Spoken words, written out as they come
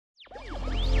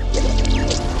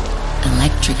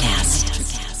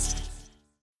Electrocast.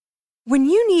 When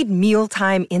you need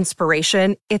mealtime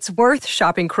inspiration, it's worth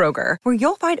shopping Kroger, where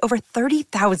you'll find over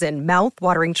 30,000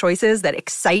 mouth-watering choices that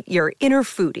excite your inner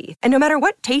foodie. And no matter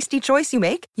what tasty choice you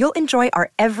make, you'll enjoy our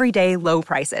everyday low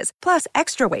prices, plus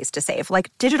extra ways to save,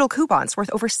 like digital coupons worth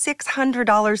over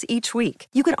 $600 each week.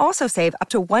 You can also save up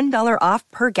to $1 off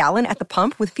per gallon at the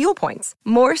pump with fuel points.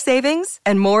 More savings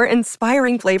and more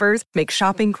inspiring flavors make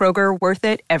shopping Kroger worth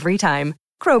it every time.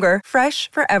 Kroger, fresh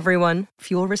for everyone.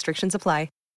 Fuel restrictions apply.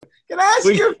 Can I ask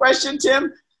you a question,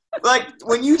 Tim? Like,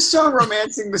 when you saw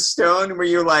Romancing the Stone, were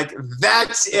you like,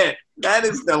 that's it? That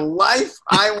is the life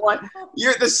I want.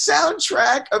 You're the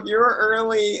soundtrack of your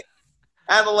early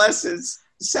adolescence.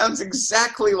 Sounds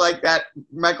exactly like that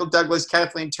Michael Douglas,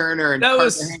 Kathleen Turner, and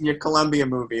Cartagena Columbia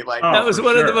movie. Like that was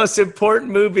one of the most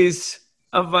important movies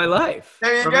of my life.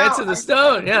 There you Romancing the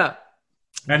Stone, yeah.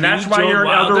 And that's why you're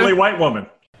an elderly white woman.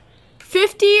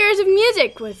 50 years of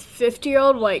music with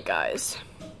 50-year-old white guys.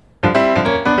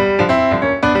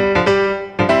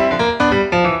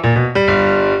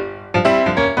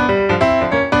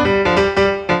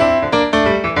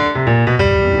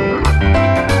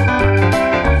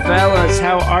 Fellas,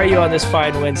 how are you on this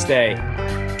fine Wednesday?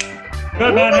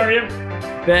 Good, man. How are you?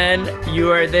 Ben,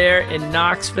 you are there in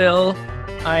Knoxville.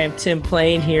 I am Tim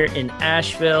Plain here in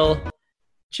Asheville.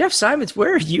 Jeff Simons,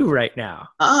 where are you right now?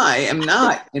 I am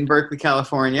not in Berkeley,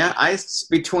 California.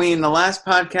 Between the last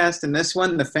podcast and this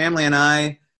one, the family and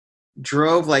I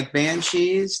drove like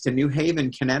banshees to New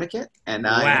Haven, Connecticut, and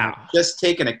I have just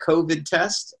taken a COVID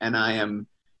test, and I am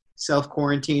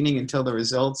self-quarantining until the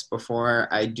results before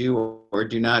I do or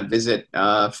do not visit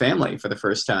family for the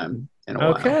first time in a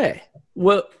while. Okay.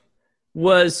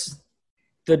 Was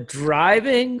the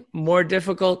driving more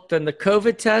difficult than the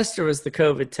COVID test, or was the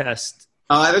COVID test?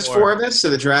 There's four of us, so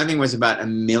the driving was about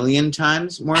 1 million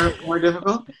times more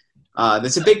difficult.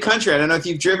 It's a big country. I don't know if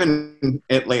you've driven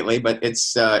it lately, but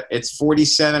it's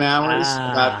 47 hours,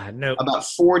 about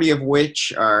 40 of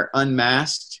which are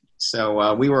unmasked.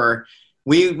 So we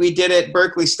did it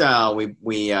Berkeley style.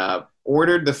 We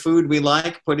ordered the food we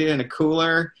like, put it in a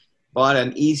cooler, bought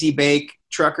an Easy Bake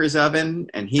Trucker's oven,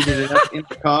 and heated it up in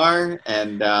the car.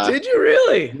 And did you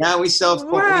really? Yeah, we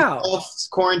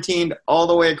self-quarantined all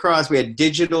the way across. We had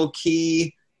digital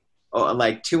key,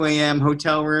 like 2 a.m.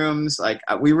 hotel rooms. Like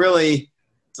it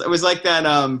was like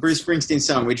that Bruce Springsteen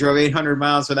song. We drove 800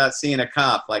 miles without seeing a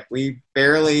cop. Like we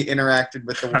barely interacted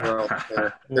with the world.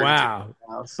 Wow!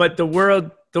 But the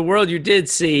world you did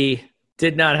see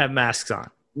did not have masks on.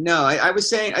 No, I was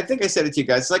saying. I think I said it to you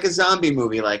guys. It's like a zombie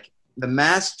movie. Like the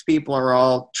masked people are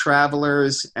all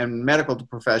travelers and medical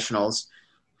professionals,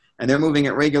 and they're moving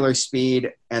at regular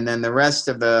speed, and then the rest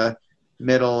of the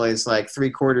middle is like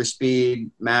 3/4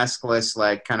 speed, maskless,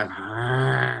 like kind of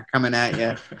coming at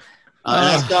you.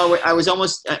 I was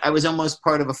almost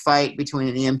part of a fight between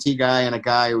an EMT guy and a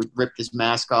guy who ripped his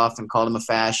mask off and called him a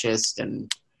fascist. And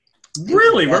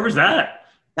really, where was that?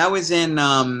 That was in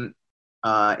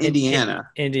Indiana.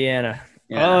 Indiana.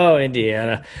 Yeah. Oh,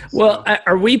 Indiana. Well,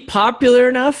 are we popular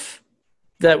enough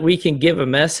that we can give a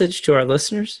message to our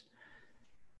listeners?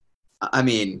 I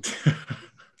mean,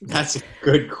 that's a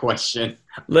good question.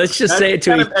 Let's just say it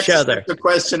to each other. That's a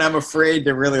question I'm afraid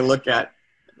to really look at.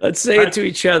 Let's say it to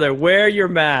each other. Wear your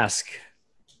mask.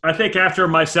 I think after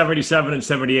my 77 and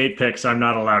 78 picks, I'm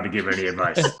not allowed to give any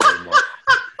advice anymore.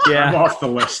 Yeah. I'm off the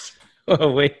list. Oh,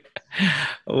 wait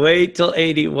till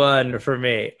 81 for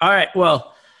me. All right.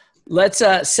 Well, let's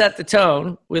set the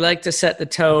tone. We like to set the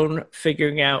tone,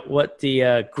 figuring out what the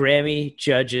Grammy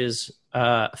judges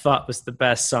thought was the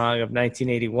best song of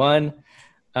 1981.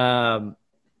 Oh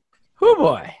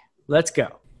boy, let's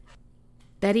go.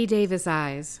 Betty Davis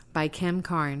Eyes by Kim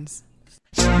Carnes.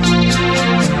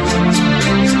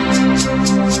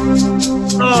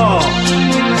 Oh,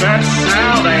 that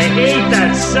sound. I hate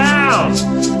that sound.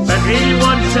 That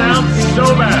 81 sounds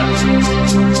so bad.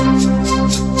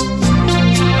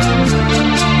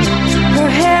 Her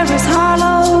hair is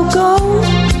hollow gold,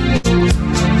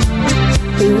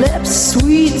 her lips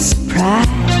sweet surprise,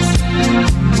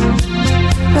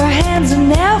 her hands are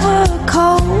never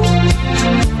cold.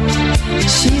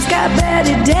 She's got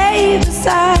Betty Davis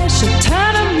eyes, she'll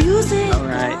turn her music. All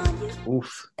right.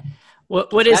 Oof.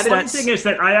 What is that? One thing is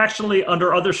that I actually,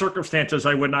 under other circumstances,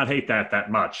 I would not hate that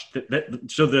much.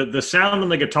 So the sound on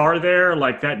the guitar there,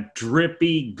 like that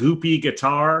drippy, goopy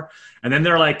guitar, and then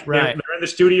they're like, they're in the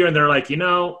studio and they're like,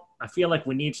 I feel like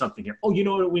we need something here. Oh, you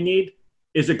know what we need?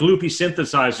 Is a gloopy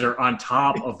synthesizer on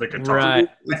top of the guitar. Right.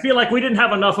 I feel like we didn't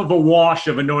have enough of a wash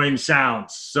of annoying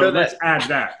sounds, so let's add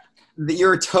that.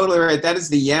 You're totally right. That is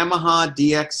the Yamaha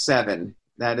DX7.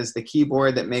 That is the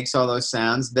keyboard that makes all those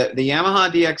sounds. The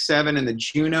Yamaha DX7 and the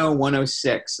Juno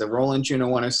 106, the Roland Juno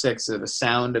 106, are the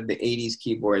sound of the 80s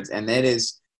keyboards, and it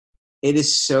is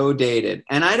so dated.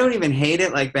 And I don't even hate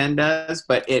it like Ben does,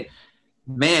 but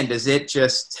does it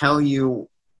just tell you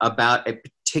about a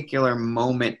particular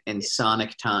moment in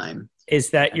sonic time.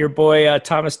 Is that your boy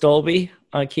Thomas Dolby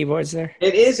on keyboards there?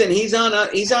 It is, and he's on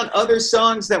other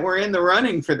songs that were in the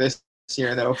running for this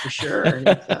year, though, for sure.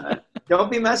 Don't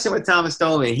be messing with Thomas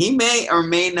Dolby. He may or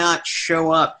may not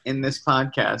show up in this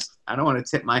podcast. I don't want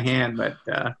to tip my hand, but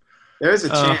there's a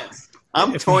chance.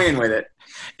 I'm toying with it.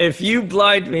 If you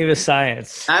blind me with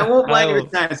science. I won't blind you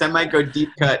with science. I might go deep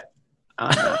cut.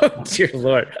 Dear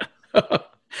Lord.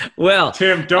 Well,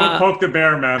 Tim, don't poke the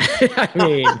bear, man. I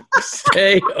mean,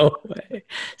 stay away.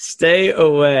 Stay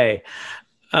away.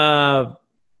 All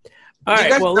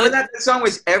right. Well, that song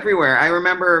was everywhere. I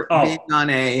remember being on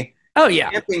a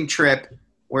camping trip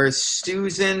where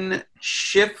Susan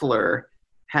Schiffler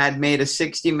had made a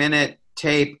 60-minute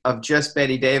tape of just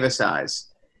Betty Davis Eyes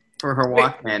for her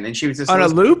Walkman, and she was just on a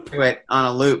loop. To it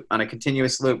on a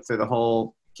continuous loop through the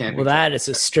whole camping. Well, that is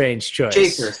a strange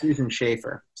choice. Susan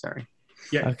Schaefer. Sorry.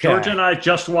 Yeah, okay. Georgia and I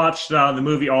just watched the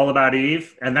movie All About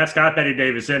Eve, and that's got Betty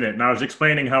Davis in it. And I was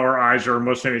explaining how her eyes are her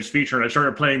most famous feature, and I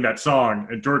started playing that song,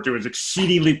 and Georgia was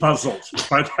exceedingly puzzled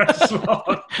by that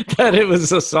song. That it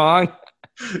was a song?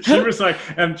 She was like,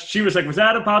 was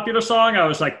that a popular song? I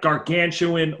was like,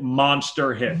 gargantuan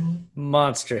monster hit.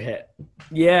 Monster hit.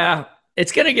 Yeah.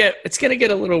 It's gonna get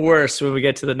a little worse when we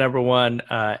get to the number one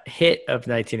hit of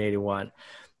 1981.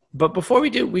 But before we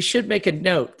do, we should make a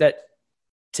note that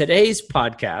today's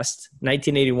podcast,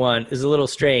 1981, is a little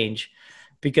strange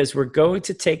because we're going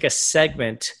to take a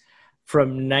segment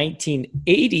from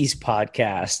 1980s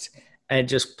podcast and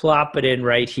just plop it in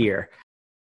right here.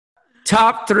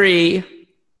 Top 3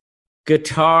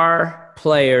 guitar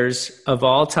players of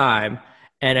all time.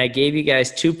 And I gave you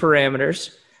guys 2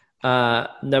 parameters.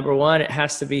 Number 1, it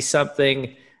has to be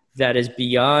something that is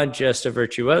beyond just a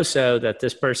virtuoso, that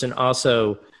this person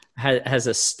also has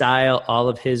a style all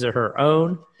of his or her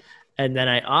own. And then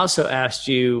I also asked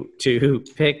you to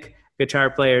pick guitar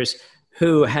players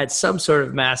who had some sort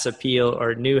of mass appeal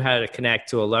or knew how to connect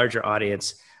to a larger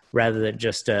audience rather than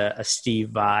just a Steve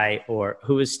Vai, or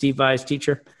who was Steve Vai's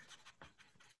teacher?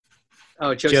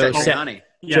 Oh, Joe Satriani.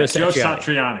 Yeah, Joe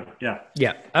Satriani. Yeah.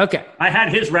 Yeah. Okay. I had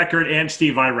his record and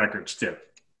Steve Vai records too.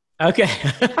 Okay.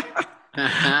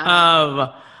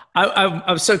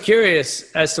 I'm so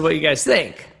curious as to what you guys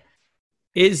think.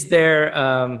 Is there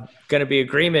going to be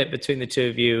agreement between the two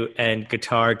of you and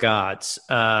guitar gods?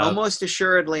 Almost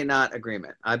assuredly not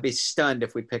agreement. I'd be stunned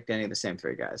if we picked any of the same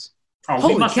 3 guys. Oh,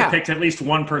 we must have picked at least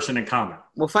one person in common.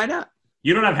 We'll find out.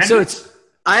 You don't have Hendrix?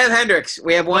 I have Hendrix.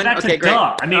 We have one. Well, that's okay, great.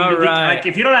 I mean, like,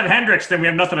 if you don't have Hendrix, then we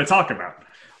have nothing to talk about.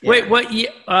 Yeah. Wait, what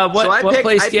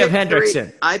place do you have Hendrix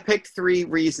in? I picked 3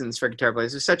 reasons for guitar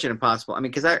players. It's such an impossible. I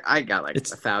mean, because I got like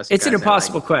 1,000. It's an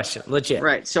impossible question, legit.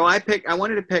 Right. So I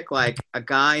wanted to pick like a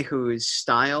guy whose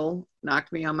style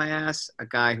knocked me on my ass, a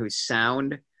guy whose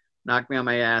sound knocked me on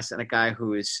my ass, and a guy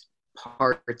whose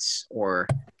parts or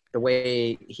the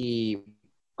way he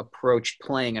approached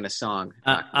playing in a song.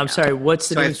 I'm sorry. What's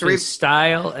the difference between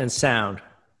style and sound?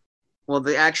 Well,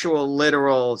 the actual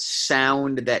literal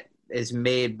sound that is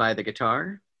made by the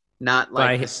guitar, not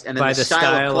like and then the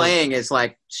style of playing is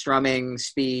like strumming,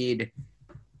 speed,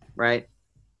 right?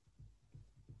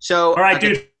 So all right,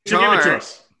 dude, so give it to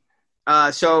us.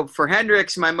 So for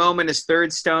Hendrix, my moment is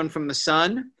Third Stone from the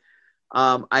Sun.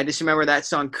 I just remember that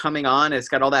song coming on. It's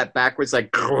got all that backwards like,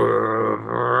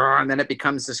 and then it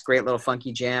becomes this great little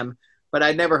funky jam. But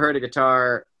I'd never heard a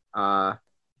guitar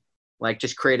like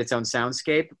just create its own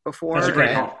soundscape before. That's a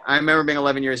great call. I remember being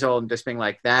 11 years old and just being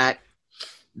like,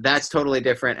 that's totally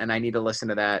different, and I need to listen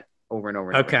to that over and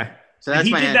over. And okay. Over. So that's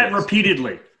he did that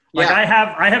repeatedly. Like I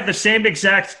have the same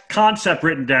exact concept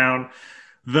written down.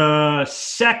 The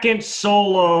second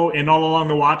solo in All Along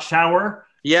the Watchtower.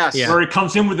 Yes. Yeah. Where it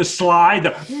comes in with the slide.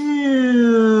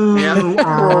 And then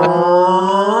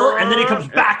it comes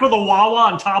back with a wah-wah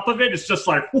on top of it. It's just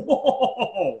like,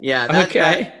 whoa. Yeah.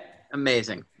 That's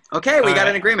amazing. Okay, we got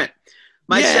an agreement.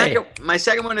 My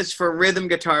second one is for rhythm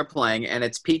guitar playing, and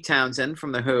it's Pete Townshend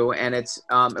from The Who, and it's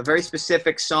a very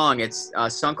specific song. It's a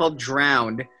song called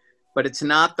Drowned, but it's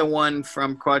not the one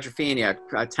from Quadrophenia.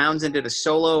 Townshend did a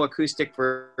solo acoustic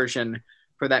version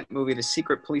for that movie, The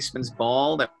Secret Policeman's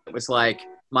Ball, that was like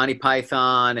Monty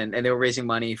Python, and they were raising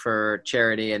money for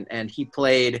charity, and he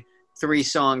played 3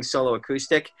 songs solo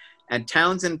acoustic. And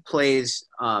Townshend plays,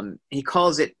 he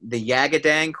calls it the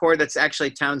Yagadang chord. That's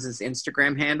actually Townshend's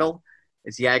Instagram handle.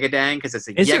 It's Yagadang because it's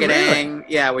a Is it Yagadang, really?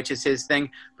 yeah, which is his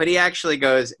thing. But he actually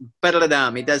goes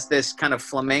ba-da-da-dum. He does this kind of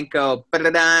flamenco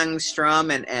ba-da-dang strum,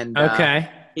 and Okay.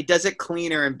 he does it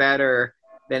cleaner and better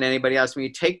than anybody else. When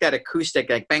you take that acoustic,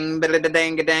 like bang,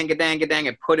 ba-da-da-dang, ga-dang, ga-dang, ga-dang,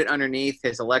 and put it underneath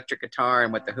his electric guitar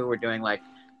and what the Who were doing, like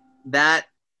that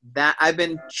I've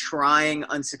been trying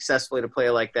unsuccessfully to play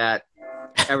like that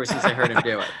ever since I heard him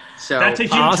do it. So that's a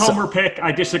huge awesome. Homer pick.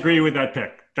 I disagree with that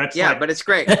pick. That's yeah, like, but it's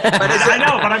great. But I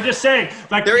know, but I'm just saying,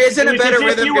 like there isn't it a was better as if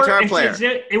rhythm you were- guitar it's player. as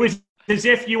if- It was as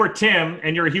if you were Tim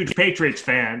and you're a huge Patriots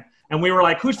fan, and we were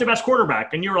like, "Who's the best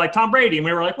quarterback?" And you were like, "Tom Brady," and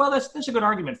we were like, "Well, that's a good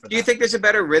argument for that." Do you think there's a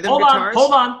better rhythm Hold guitarist?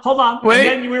 on. Wait.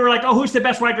 And then we were like, "Oh, who's the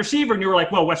best wide receiver?" And you were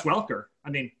like, "Well, Wes Welker." I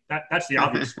mean, that's the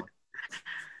obvious one.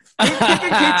 Pete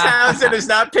Townsend is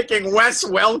not picking Wes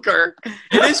Welker.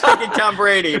 It is picking Tom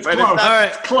Brady, It's but close. it's not. All right.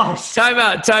 It's close. Time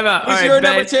out. All Who's right, your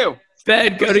Ben, number two?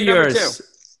 Ben, go Who's to your number yours.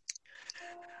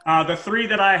 The three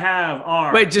that I have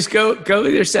are Wait, just go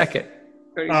with your second.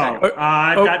 30 Oh, seconds.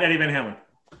 I've Oh. got Eddie Van Halen.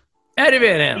 Eddie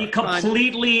Van He Halen.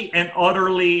 completely and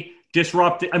utterly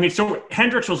disrupted. I mean, so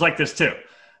Hendrix was like this too.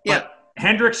 Yeah. But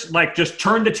Hendrix like just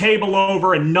turned the table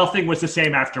over and nothing was the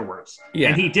same afterwards. Yeah.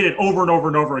 And he did it over and over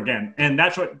and over again. And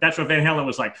that's what Van Halen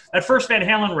was like. That first Van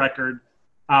Halen record,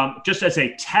 just as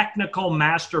a technical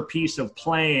masterpiece of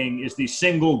playing, is the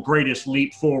single greatest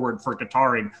leap forward for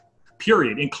guitaring,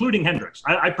 period, including Hendrix.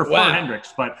 I prefer Wow.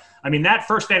 Hendrix, but I mean, that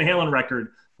first Van Halen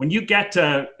record, when you get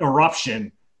to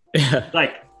Eruption,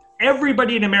 like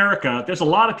everybody in America, there's a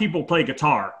lot of people play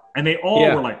guitar, and they all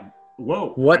Yeah. were like,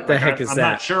 "Whoa, What the heck is I'm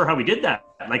that?" not sure how he did that.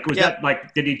 Like, was Yeah. that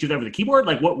like, did he do that with a keyboard?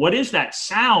 Like, what is that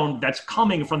sound that's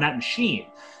coming from that machine?"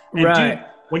 And Right. dude,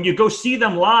 when you go see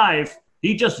them live,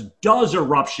 he just does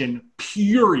Eruption,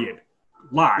 period,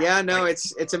 live. Yeah, no,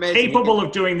 it's amazing. Capable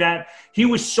of doing that. He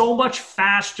was so much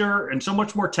faster and so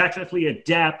much more technically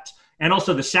adept, and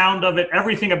also the sound of it,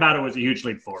 everything about it was a huge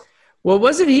leap forward. Well,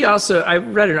 wasn't he also? I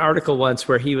read an article once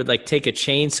where he would like take a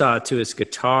chainsaw to his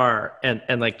guitar and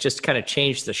like just kind of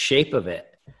change the shape of it.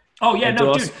 Oh yeah, And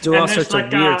no, do dude. do And all there's sorts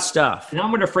of weird stuff. And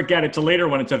I'm gonna forget it's a later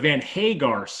one. It's a Van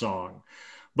Hagar song,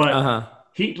 but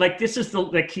he like this is the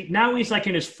like now he's like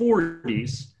in his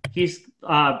 40s. He's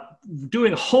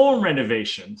doing home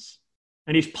renovations,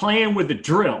 and he's playing with the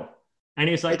drill. And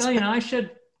he's like, I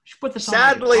should put this on.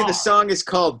 Sadly, my the guitar." song is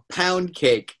called Pound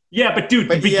Cake. Yeah, but dude,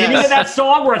 But the beginning yes. of that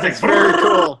song where it's like It's very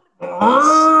cool.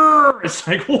 It's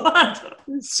like what?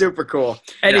 Super cool.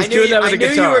 And he's I knew doing you- that with I a knew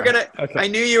guitar. You were gonna, Okay. I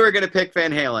knew you were going to pick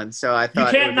Van Halen, so I You thought it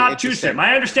would can't be not choose interesting. him.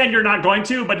 I understand you're not going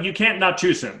to, but you can't not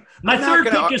choose him. My I'm not third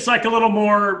gonna- pick is like a little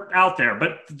more out there,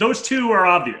 but those two are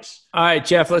obvious. All right,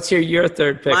 Jeff, let's hear your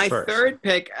third pick My first. third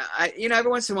pick,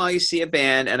 every once in a while you see a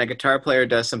band and a guitar player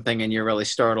does something and you're really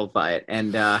startled by it.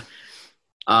 And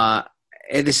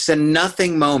it is a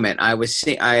nothing moment. I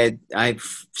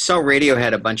saw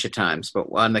Radiohead a bunch of times, but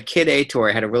on the Kid A tour,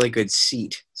 I had a really good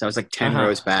seat. So I was like 10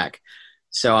 rows back.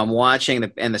 So I'm watching,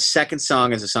 and the second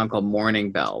song is a song called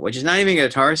Morning Bell, which is not even a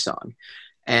guitar song.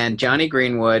 And Johnny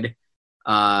Greenwood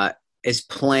is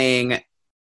playing,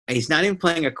 he's not even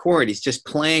playing a chord. He's just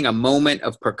playing a moment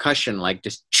of percussion, like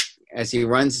just as he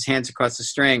runs his hands across the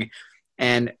string.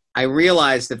 And I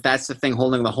realized that that's the thing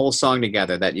holding the whole song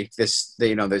together, that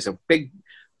there's a big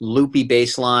loopy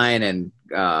bass line, and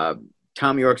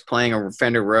Tom York's playing a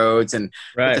Fender Rhodes. And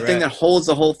the thing that holds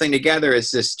the whole thing together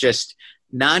is this just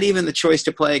not even the choice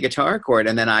to play a guitar chord.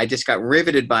 And then I just got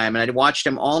riveted by him, and I watched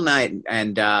him all night.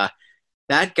 And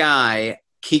that guy,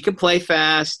 he can play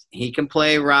fast, he can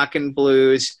play rock and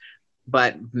blues,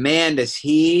 but man,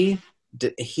 he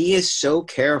is so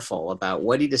careful about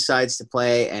what he decides to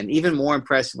play, and even more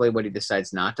impressively, what he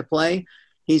decides not to play.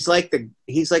 He's like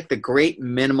the great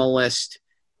minimalist,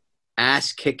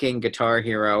 ass-kicking guitar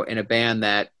hero in a band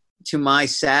that, to my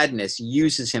sadness,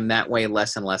 uses him that way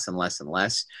less and less and less and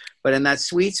less. But in that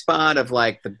sweet spot of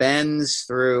like the Bends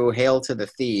through Hail to the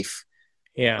Thief,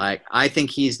 like I think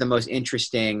he's the most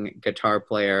interesting guitar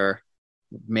player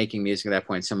making music at that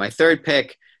point. So my third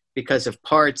pick, because of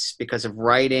parts, because of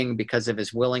writing, because of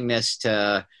his willingness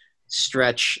to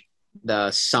stretch the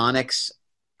sonics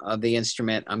of the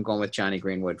instrument, I'm going with Johnny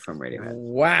Greenwood from Radiohead.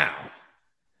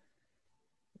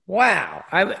 Wow.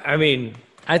 I mean,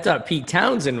 I thought Pete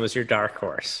Townsend was your dark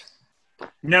horse.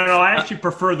 No, I actually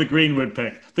prefer the Greenwood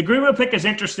pick. The Greenwood pick is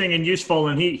interesting and useful,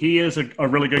 and he is a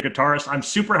really good guitarist. I'm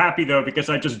super happy, though, because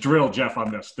I just drilled Jeff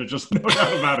on this. There's just no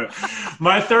doubt about it.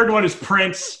 My third one is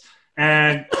Prince,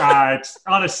 and it's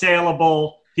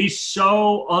unassailable. He's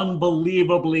so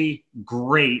unbelievably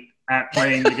great at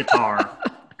playing the guitar,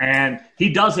 and he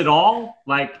does it all.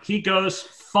 Like, he goes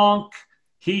funk,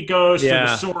 he goes to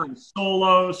the soaring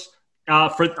solos.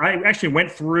 I actually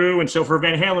went through, and so for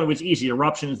Van Halen, it was easy.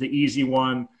 Eruption is the easy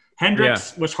one.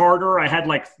 Hendrix was harder. I had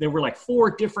there were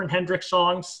 4 different Hendrix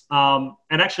songs. And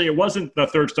actually, it wasn't The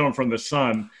Third Stone from the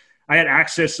Sun. I had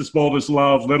Axis, As Bold as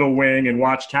Love, Little Wing, and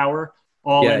Watchtower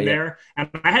all in there. And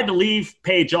I had to leave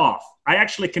Page off. I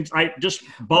just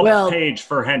bumped Page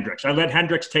for Hendrix. I let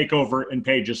Hendrix take over in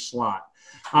Page's slot.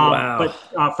 But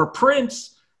for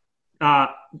Prince,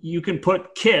 you can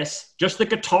put Kiss, just the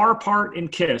guitar part in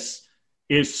Kiss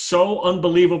is so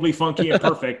unbelievably funky and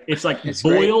perfect. It's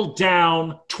boiled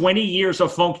down 20 years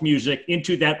of funk music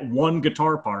into that one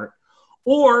guitar part.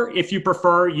 Or if you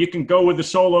prefer, you can go with the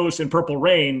solos in Purple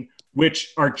Rain,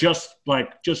 which are just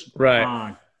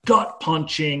gut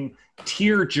punching,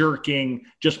 tear jerking,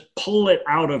 just pull it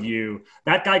out of you.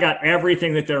 That guy got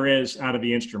everything that there is out of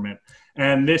the instrument.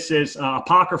 And this is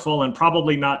apocryphal and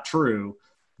probably not true.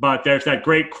 But there's that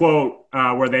great quote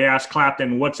where they ask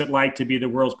Clapton, what's it like to be the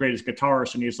world's greatest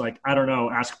guitarist? And he's like, I don't know,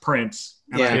 ask Prince.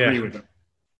 And I agree with him.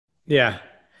 Yeah,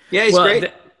 he's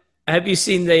great. Have you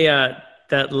seen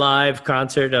that live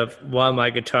concert of While My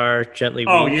Guitar Gently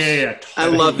Weeps? Oh, yeah. I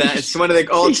love that. It's one of the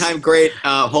all-time great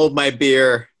hold my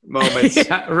beer moments.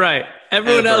 Yeah, right.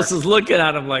 Everyone else is looking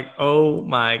at him like, oh,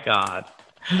 my God.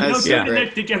 Have you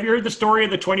heard the story of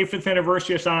the 25th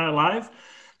anniversary of Saturday Night Live?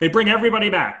 They bring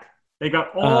everybody back. They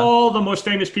got all the most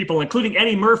famous people, including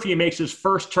Eddie Murphy, makes his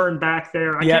first turn back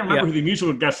there. I can't remember who the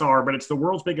musical guests are, but it's the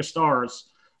world's biggest stars.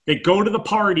 They go to the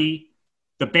party.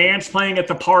 The band's playing at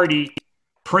the party.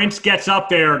 Prince gets up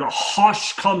there. The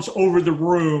hush comes over the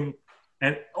room.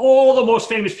 And all the most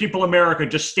famous people in America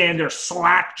just stand there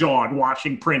slack-jawed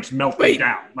watching Prince melt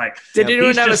down. Did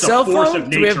anyone have a cell phone?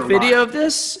 Do we have video of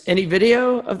this? Any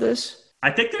video of this? I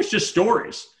think there's just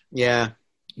stories. Yeah.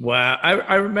 Wow.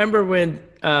 I remember when,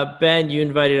 Ben, you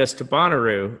invited us to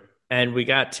Bonnaroo, and we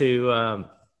got to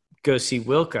go see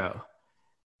Wilco.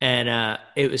 And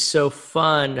it was so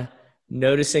fun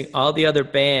noticing all the other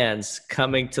bands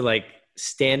coming to,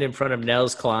 stand in front of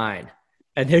Nels Cline.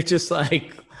 And they're just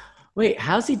like, wait,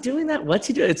 how's he doing that? What's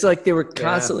he doing? It's like they were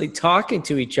constantly talking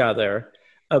to each other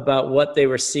about what they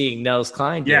were seeing Nels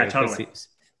Cline doing. Yeah, totally. He's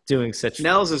doing such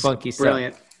Nels is funky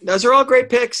brilliant. stuff. Those are all great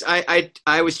picks.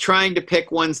 I was trying to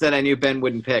pick ones that I knew Ben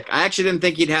wouldn't pick. I actually didn't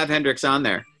think he'd have Hendrix on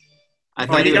there. I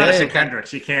thought you got to pick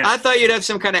Hendrix. You can't. I thought you'd have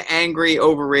some kind of angry,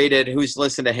 overrated, who's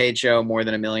listened to Hey Joe more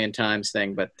than a million times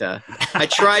thing. But I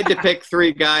tried to pick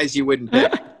 3 guys you wouldn't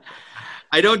pick.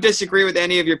 I don't disagree with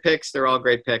any of your picks. They're all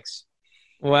great picks.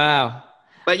 Wow.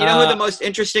 But you know who the most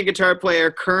interesting guitar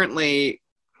player current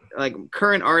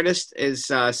artist is?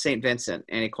 St. Vincent,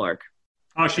 Annie Clark.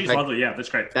 Oh, she's lovely. Yeah, that's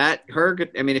great.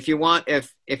 If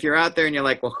you're out there and you're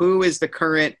like, well, who is the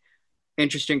current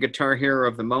interesting guitar hero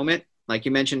of the moment? Like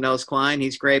you mentioned, Nels Cline,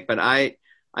 he's great, but I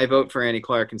vote for Annie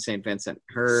Clark and St. Vincent.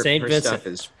 Her stuff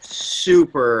is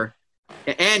super,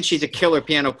 and she's a killer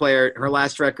piano player. Her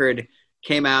last record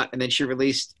came out, and then she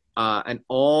released an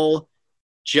all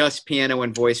just piano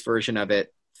and voice version of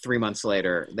it 3 months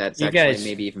later. That's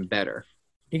maybe even better.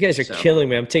 You guys are killing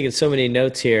me. I'm taking so many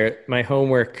notes here. My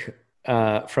homework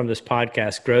from this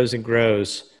podcast grows and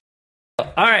grows. All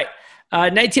right.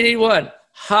 1981.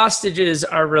 Hostages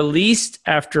are released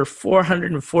after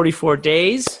 444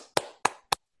 days.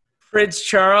 Prince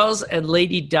Charles and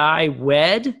Lady Di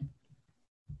wed.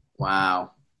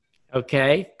 Wow.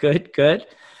 Okay. Good.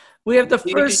 We have the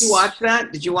first. Did you watch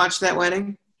that? Did you watch that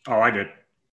wedding? Oh, I did.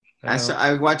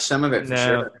 I watched some of it for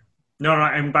sure. No,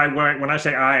 and when I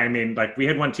say I mean we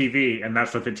had one TV, and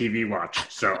that's what the TV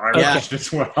watched. So I watched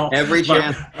as well. Every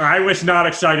channel. I was not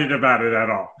excited about it at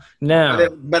all. No.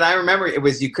 But I remember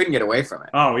you couldn't get away from it.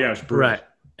 Oh, yeah, it was brutal. Right.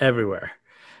 Everywhere.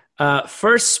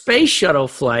 First space shuttle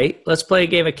flight. Let's play a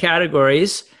game of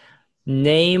categories.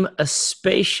 Name a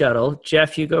space shuttle.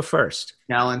 Jeff, you go first.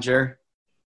 Challenger.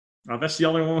 Oh, that's the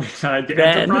only one.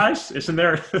 Enterprise? Isn't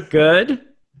there? Good.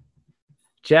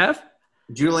 Jeff?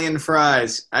 Julian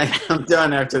Fries. I'm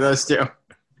done after those 2.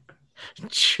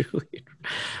 Julian.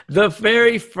 The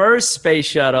very first space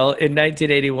shuttle in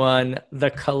 1981, the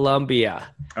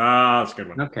Columbia. That's a good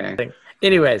one. Okay.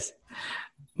 Anyways,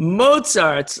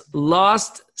 Mozart's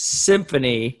Lost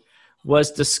Symphony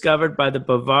was discovered by the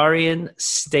Bavarian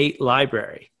State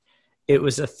Library. It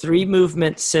was a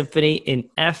 3-movement symphony in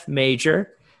F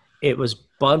major. It was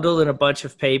bundled in a bunch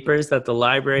of papers that the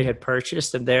library had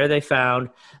purchased, and there they found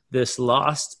this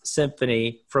lost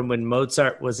symphony from when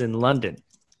Mozart was in London.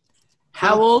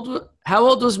 How old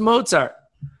was Mozart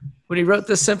when he wrote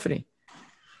this symphony?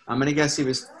 I'm going to guess he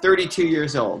was 32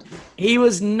 years old. He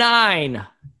was 9.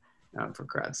 Oh, for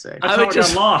God's sake. I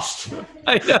got lost.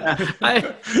 I thought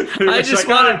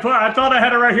I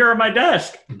had it right here on my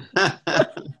desk.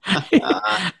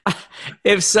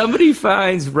 If somebody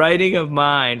finds writing of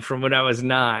mine from when I was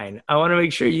 9, I want to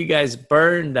make sure you guys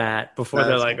burn that before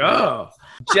they're like, oh.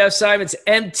 Jeff Simons,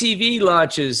 MTV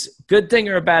launches. Good thing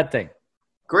or a bad thing?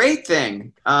 Great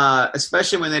thing,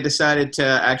 especially when they decided to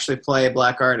actually play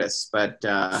black artists. But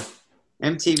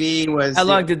MTV was... How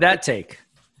long did that take?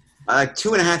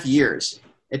 2.5 years.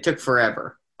 It took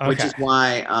forever, which is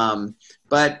why...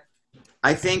 but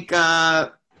I think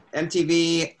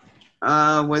MTV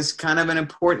was kind of an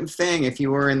important thing if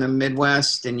you were in the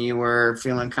Midwest and you were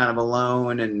feeling kind of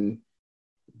alone and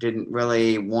didn't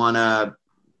really want to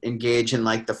engage in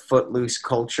like the footloose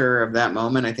culture of that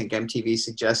moment. I think MTV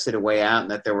suggested a way out,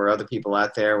 and that there were other people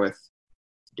out there with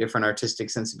different artistic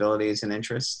sensibilities and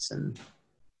interests. And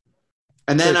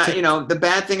then, the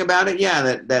bad thing about it,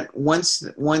 that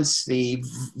once the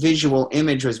visual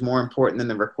image was more important than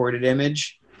the recorded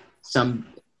image,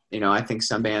 I think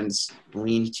some bands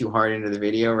leaned too hard into the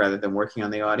video rather than working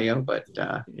on the audio. But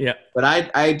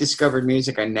I discovered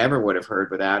music I never would have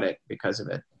heard without it because of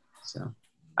it. So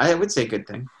I would say good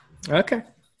thing. Okay.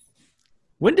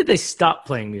 When did they stop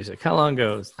playing music? How long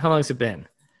has it been?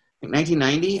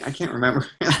 1990? I can't remember.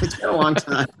 It's been a long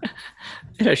time.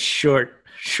 A short.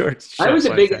 I was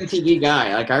a big MTV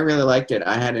guy. Like, I really liked it.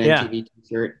 I had an MTV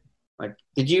t-shirt. Like,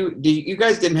 did you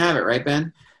guys didn't have it, right,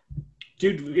 Ben?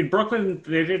 Dude, in Brooklyn,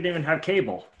 they didn't even have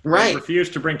cable. Right. They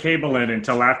refused to bring cable in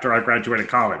until after I graduated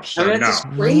college. So no.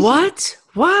 What?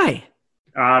 Why?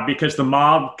 Because the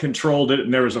mob controlled it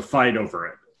and there was a fight over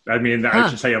it. I mean, I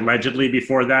should say allegedly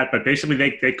before that, but basically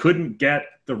they couldn't get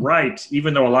the rights,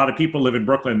 even though a lot of people live in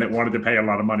Brooklyn that wanted to pay a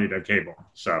lot of money to have cable.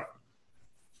 So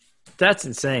that's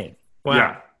insane.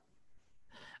 Wow.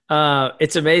 Yeah.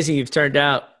 It's amazing you've turned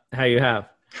out how you have.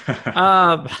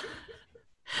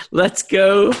 Let's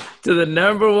go to the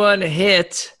number one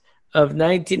hit of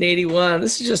 1981.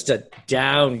 This is just a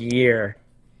down year.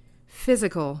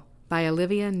 Physical by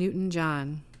Olivia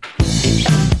Newton-John.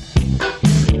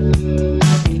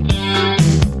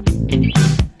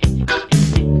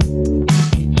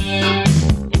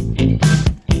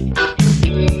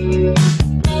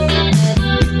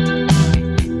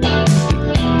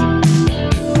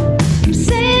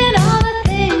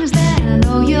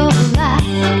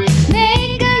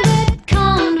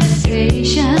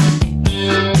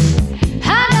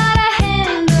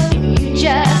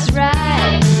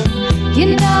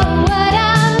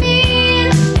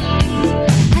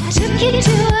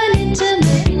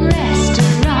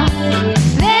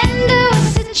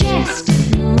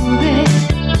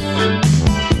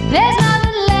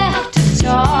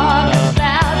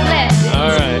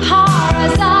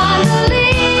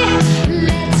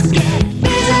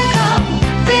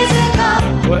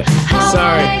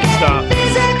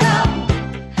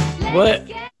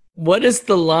 What is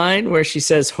the line where she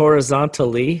says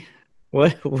horizontally?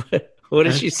 What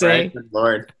is she saying? Right,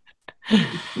 Lord.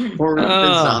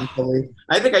 Horizontally.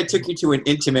 I think I took you to an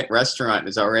intimate restaurant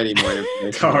is already more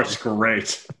information. Oh, it's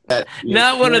great.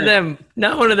 Not one of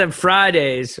them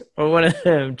Fridays or one of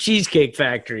them Cheesecake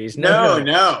Factories. No.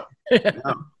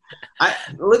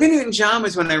 Olivia Newton-John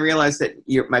was when I realized that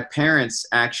my parents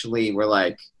actually were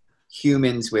like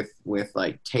humans with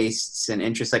like tastes and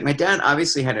interests. Like, my dad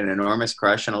obviously had an enormous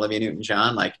crush on Olivia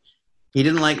Newton-John. Like, he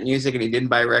didn't like music and he didn't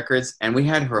buy records, and we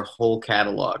had her whole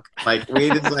catalog. Like, we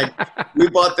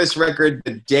bought this record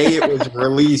the day it was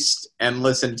released and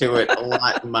listened to it a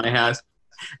lot in my house.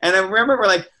 And I remember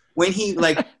when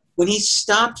he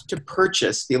stopped to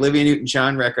purchase the Olivia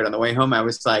Newton-John record on the way home, I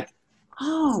was like,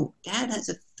 oh, Dad has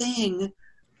a thing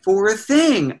for a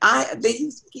thing.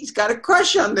 He's got a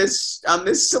crush on this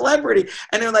celebrity.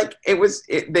 And they're like,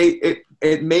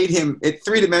 it made him, it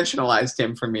three-dimensionalized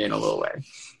him for me in a little way.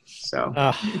 So,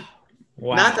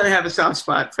 wow. Not that I have a soft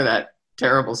spot for that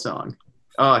terrible song.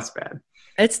 Oh, it's bad.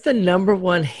 It's the number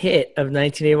one hit of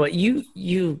 1981.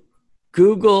 You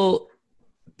Google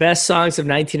best songs of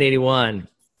 1981.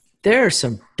 There are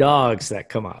some dogs that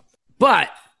come up. But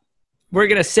we're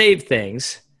going to save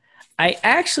things. I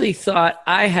actually thought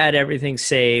I had everything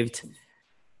saved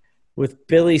with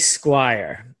Billy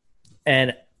Squier.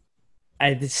 And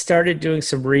I started doing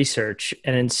some research,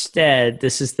 and instead,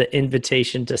 this is the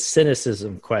invitation to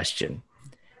cynicism question.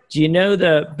 Do you know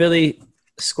the Billy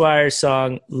Squier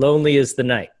song, Lonely is the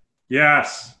Night?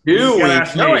 Yes. Do we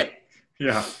know it?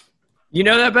 Yeah. You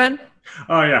know that, Ben?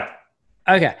 Oh, yeah.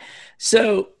 Okay.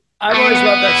 So I've always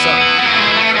loved that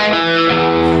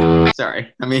song.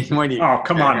 Sorry. I mean, when you... Oh,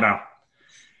 come on now.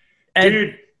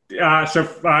 Dude.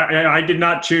 I did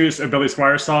not choose a Billy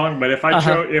Squier song, but if I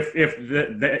chose, if the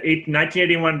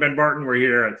 1981 Ben Barton were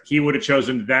here, he would have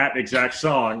chosen that exact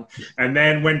song. And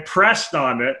then when pressed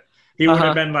on it, he would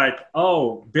have been like,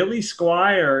 oh, Billy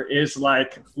Squier is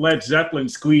like Led Zeppelin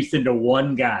squeezed into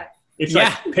one guy. It's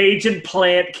like Page and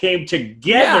Plant came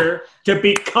together to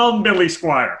become Billy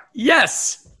Squier.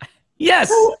 Yes.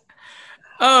 What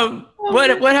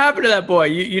happened to that boy?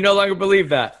 You no longer believe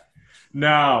that?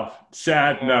 No.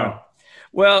 Sad, no.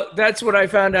 Well, that's what I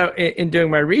found out in doing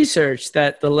my research,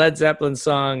 that the Led Zeppelin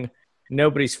song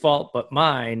Nobody's Fault But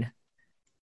Mine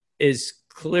is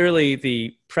clearly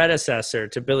the predecessor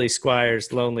to Billy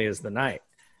Squier's Lonely as the Night.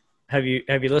 Have you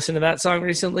listened to that song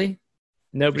recently?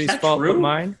 Nobody's Fault But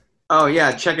Mine? Oh,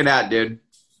 yeah. Check it out, dude.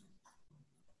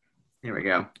 Here we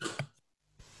go.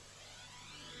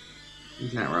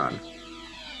 He's not wrong.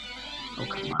 Oh,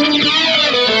 come on.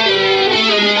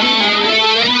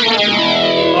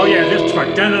 Oh, yeah, this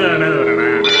part.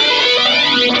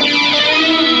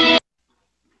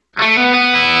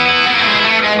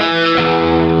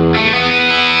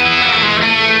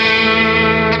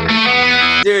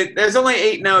 Dude, there's only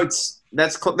 8 notes.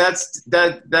 That's an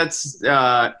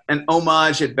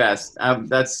homage at best.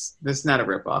 That's not a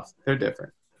ripoff. They're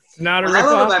different. Not a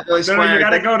ripoff. No, you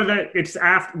got to go to it's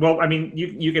after. Well, I mean,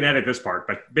 you can edit this part,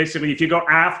 but basically, if you go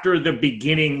after the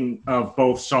beginning of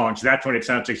both songs, that's when it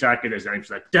sounds exactly the same.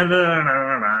 It's like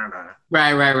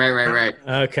Right.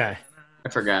 Okay, I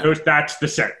forgot. That's the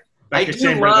same. I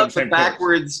do love the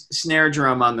backwards snare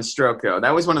drum on the stroke, though.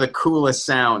 That was one of the coolest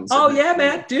sounds. Oh yeah,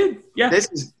 man, dude. Yeah, this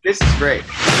is great.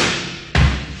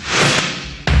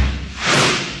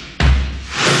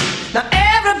 Now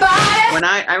everybody. When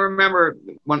I remember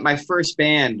when my first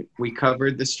band, we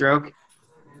covered the stroke,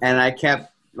 and I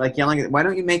kept like yelling, "Why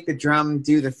don't you make the drum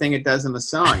do the thing it does in the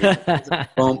song? It's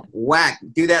like, boom, whack,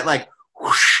 do that like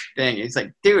whoosh thing." It's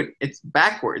like, dude, it's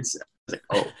backwards. I was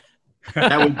like, oh.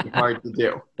 That would be hard to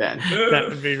do then. That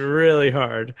would be really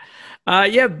hard.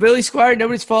 Billy Squier,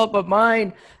 Nobody's Fault But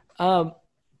Mine.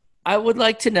 I would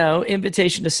like to know,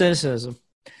 invitation to cynicism,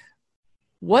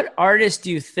 what artist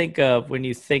do you think of when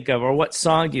you think of, or what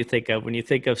song do you think of when you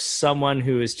think of someone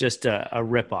who is just a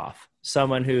ripoff,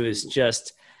 someone who is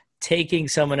just taking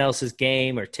someone else's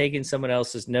game or taking someone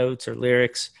else's notes or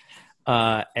lyrics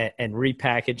and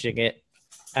repackaging it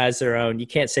as their own? You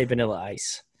can't say Vanilla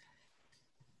Ice.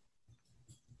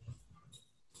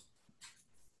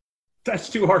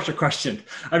 That's too harsh a question.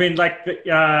 I mean, like,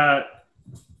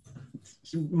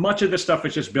 much of this stuff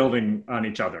is just building on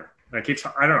each other. Like, I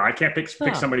don't know. I can't pick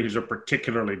somebody who's a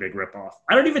particularly big ripoff.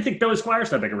 I don't even think Billy Squier's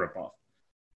that big a ripoff.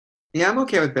 Yeah, I'm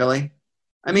okay with Billy.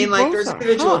 I mean, like, there's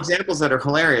individual examples that are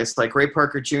hilarious, like Ray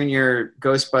Parker Jr.,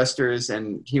 Ghostbusters,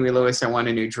 and Huey Lewis, I Want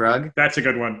a New Drug. That's a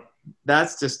good one.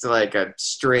 That's just like a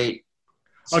straight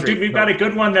dude, we've got a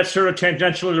good one that's sort of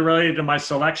tangentially related to my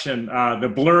selection. The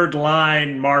Blurred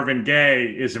Line Marvin Gaye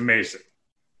is amazing.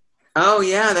 Oh,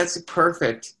 yeah, that's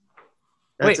perfect.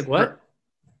 What?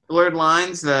 Blurred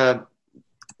Lines, who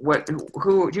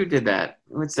did that?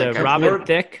 What's that guy? Robin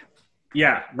Thicke?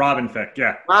 Yeah, Robin Thicke,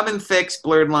 yeah. Robin Thicke's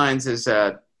Blurred Lines is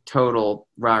a total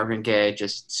Marvin Gaye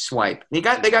just swipe. They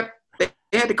had to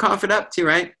cough it up too,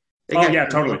 right?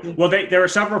 Totally. Well, there are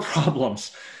several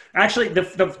problems. Actually,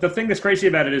 the thing that's crazy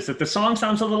about it is that the song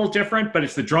sounds a little different, but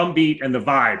it's the drum beat and the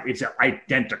vibe. It's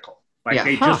identical. Like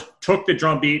they just took the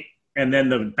drum beat and then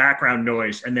the background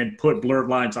noise and then put Blurred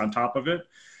Lines on top of it.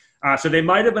 So they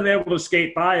might have been able to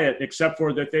skate by it, except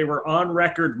for that they were on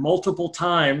record multiple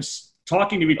times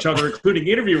talking to each other, including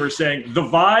interviewers saying, the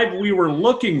vibe we were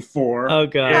looking for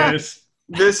is...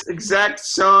 This exact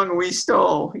song we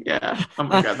stole. Yeah. Oh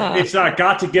my God. It's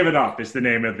Got to Give It Up is the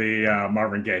name of the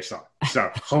Marvin Gaye song. So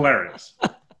hilarious.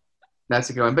 That's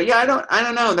a good one. But yeah, I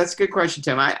don't know. That's a good question,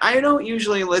 Tim. I don't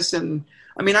usually listen.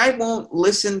 I mean, I won't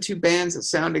listen to bands that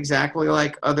sound exactly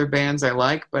like other bands I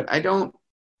like, but I don't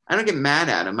get mad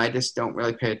at them. I just don't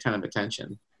really pay a ton of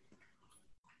attention.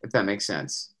 If that makes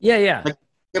sense. Yeah. Like,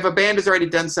 if a band has already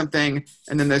done something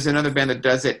and then there's another band that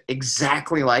does it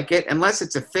exactly like it, unless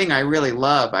it's a thing I really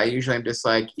love, I usually am just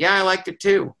like, yeah, I liked it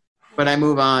too. But I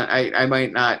move on. I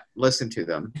might not listen to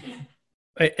them.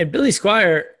 And Billy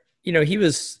Squier, he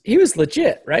was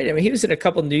legit, right? I mean, he was in a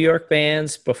couple New York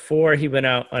bands before he went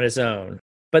out on his own.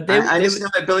 But I just know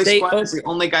that Billy Squier is the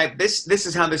only guy. This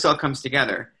is how this all comes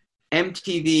together.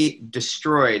 MTV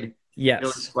destroyed Billy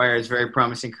Squier's very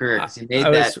promising career because he made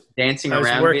that dancing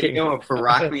around video for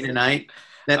Rock Me Tonight.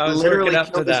 That literally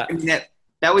killed his career.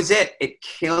 That was it. It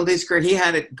killed his career. He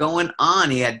had it going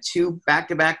on. He had 2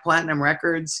 back-to-back platinum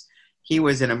records. He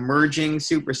was an emerging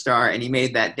superstar, and he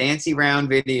made that dancing around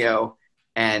video,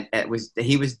 and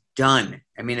he was done.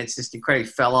 I mean, it's just incredible.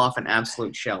 He fell off an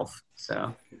absolute shelf.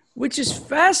 So, which is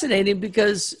fascinating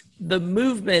because the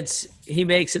movements he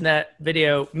makes in that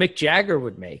video, Mick Jagger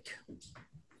would make.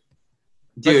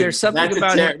 Dude, there's something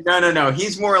about him. No.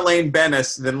 He's more Elaine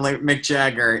Bennis than Mick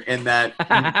Jagger in that.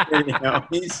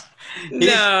 He's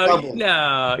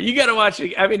no. You got to watch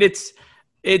it. I mean, it's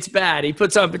bad. He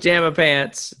puts on pajama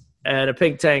pants and a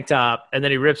pink tank top, and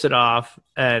then he rips it off,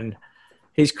 and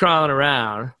he's crawling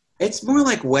around. It's more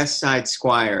like West Side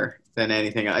Squire than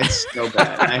anything else. It's so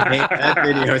bad. I hate that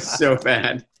video. It's so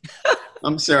bad.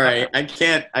 I'm sorry. I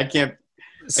can't.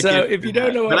 So if you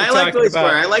don't know what I'm like talking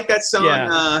about, I like that song.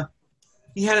 Yeah.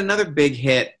 He had another big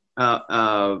hit.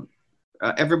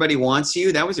 Everybody Wants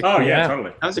You. That was totally.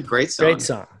 That was a great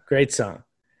song. Great song.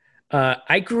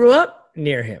 I grew up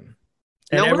near him.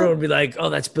 And everyone would be like, "Oh,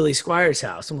 that's Billy Squire's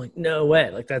house." I'm like, "No way!"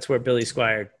 Like that's where Billy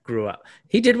Squire grew up.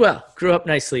 He did well. Grew up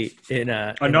nicely in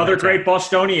another great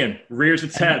Bostonian rears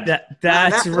its head.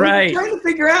 That's right. I'm trying to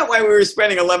figure out why we were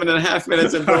spending 11 and a half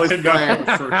minutes on Billy Squire.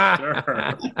 For sure.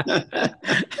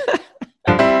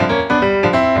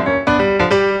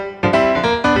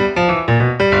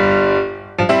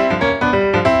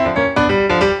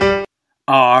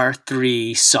 Our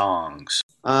 3 songs.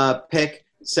 Pick.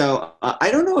 So I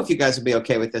don't know if you guys will be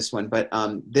okay with this one, but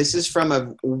this is from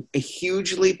a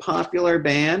hugely popular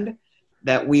band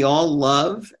that we all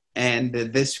love, and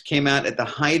this came out at the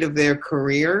height of their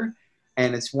career,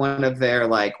 and it's one of their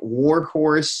like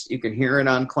workhorse. You can hear it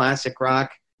on classic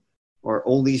rock or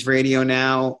oldies radio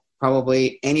now,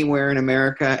 probably anywhere in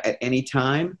America at any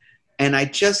time, and I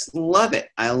just love it.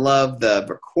 I love the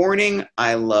recording.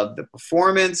 I love the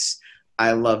performance.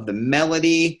 I love the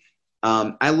melody.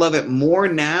 I love it more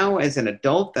now as an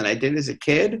adult than I did as a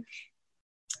kid.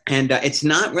 And it's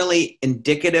not really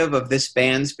indicative of this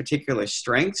band's particular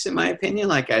strengths, in my opinion.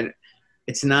 Maybe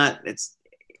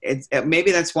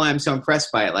that's why I'm so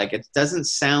impressed by it. Like, it doesn't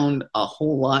sound a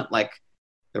whole lot like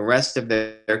the rest of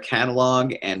their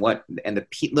catalog, and the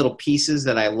little pieces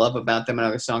that I love about them and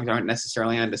other songs aren't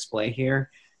necessarily on display here.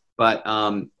 But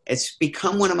it's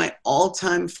become one of my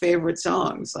all-time favorite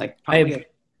songs. Like, I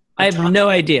have no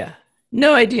idea.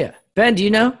 No idea. Ben, do you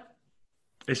know?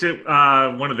 Is it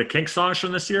one of the Kinks songs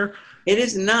from this year? It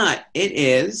is not. It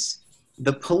is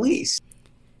The Police.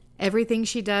 Everything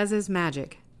She Does Is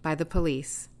Magic by The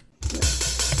Police.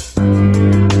 It's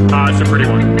a pretty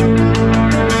one.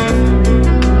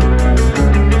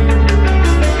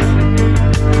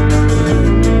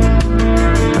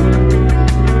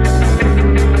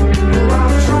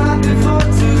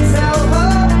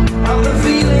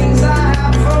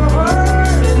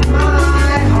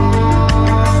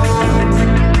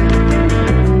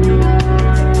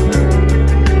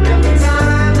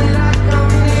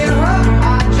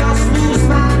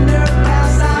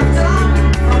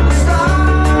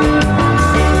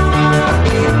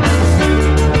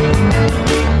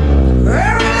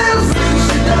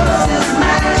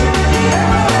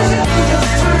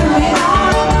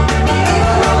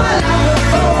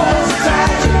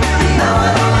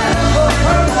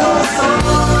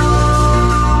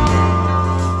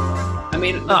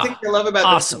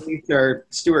 About the Police are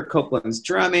Stuart Copeland's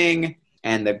drumming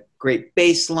and the great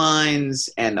bass lines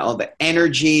and all the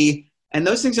energy, and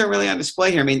those things aren't really on display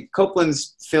here. I mean,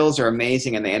 Copeland's fills are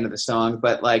amazing in the end of the song,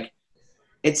 but like,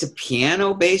 it's a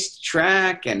piano-based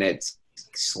track and it's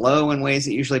slow in ways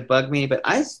that usually bug me. But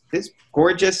it's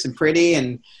gorgeous and pretty,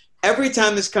 and every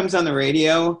time this comes on the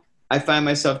radio, I find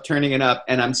myself turning it up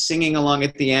and I'm singing along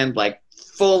at the end, like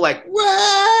full, like,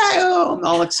 whoa! I'm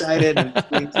all excited and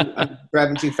I'm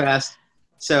driving too fast.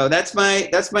 So that's my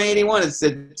 81. It's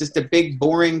just a big,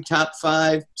 boring top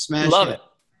 5 smash. Love it.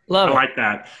 I like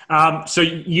that. So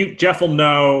Jeff will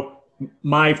know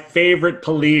my favorite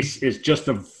Police is just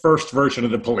the first version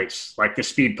of the Police, like the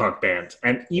speed punk band.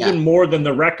 And even more than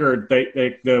the record,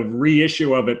 the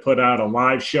reissue of it put out a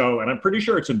live show, and I'm pretty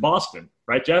sure it's in Boston,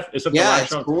 right, Jeff? Is it the live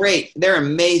show? Yeah, it's great. They're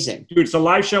amazing. Dude, it's a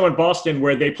live show in Boston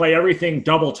where they play everything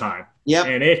double time. Yep.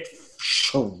 And it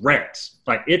shreds.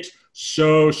 Like, it's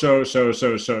so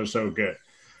good.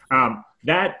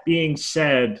 That being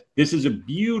said, this is a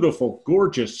beautiful,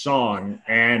 gorgeous song,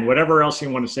 and whatever else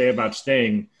you want to say about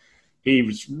Sting, he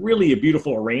was really a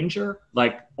beautiful arranger.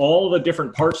 Like, all the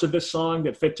different parts of this song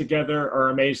that fit together are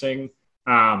amazing.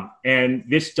 And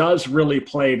this does really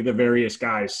play to the various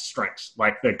guys' strengths.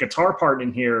 Like, the guitar part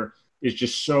in here is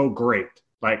just so great.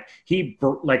 Like, he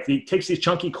takes these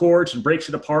chunky chords and breaks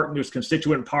it apart into its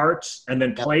constituent parts and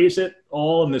then plays it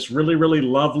all in this really, really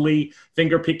lovely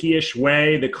finger-picky-ish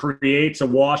way that creates a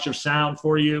wash of sound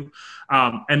for you.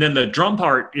 And then the drum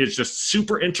part is just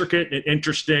super intricate and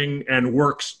interesting and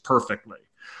works perfectly.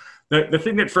 The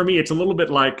thing that, for me, it's a little bit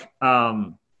like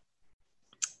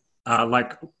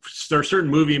like there are certain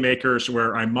movie makers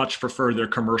where I much prefer their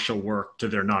commercial work to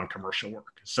their non-commercial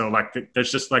work. So like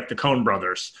there's just like the Coen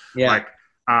brothers. Yeah. Like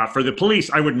for the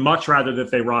Police, I would much rather that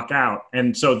they rock out.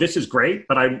 And so this is great,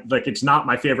 but it's not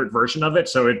my favorite version of it.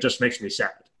 So it just makes me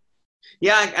sad.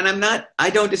 Yeah, and I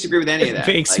don't disagree with any of that.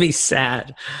 It makes me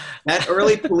sad. That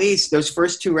early Police, those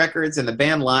first two records and the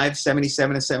band live,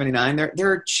 77 and 79,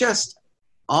 they're just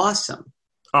awesome.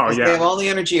 Oh, yeah. They have all the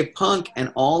energy of punk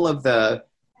and all of the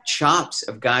chops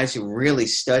of guys who really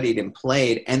studied and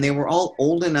played, and they were all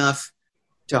old enough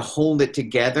to hold it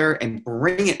together and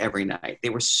bring it every night. They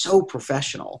were so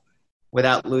professional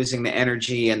without losing the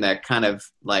energy and that kind of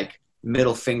like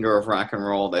middle finger of rock and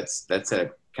roll. That's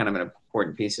a kind of an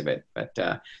important piece of it. But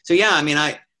so yeah, I mean,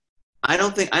 I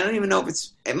don't even know if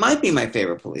it might be my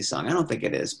favorite Police song. I don't think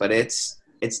it is, but it's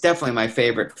definitely my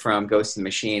favorite from Ghost in the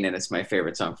Machine, and it's my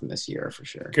favorite song from this year for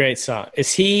sure. Great song.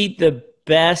 Is he the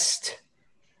best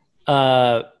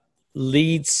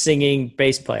lead singing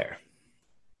bass player?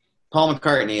 Paul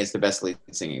McCartney is the best lead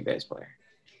singing bass player,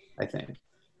 I think.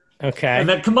 Okay. And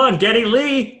then come on, Geddy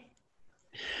Lee.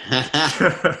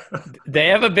 They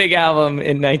have a big album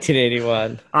in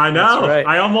 1981. I know. Right.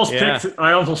 I almost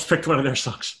picked one of their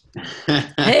songs.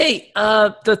 Hey,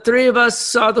 the three of us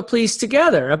saw the Police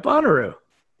together at Bonnaroo.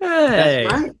 Hey.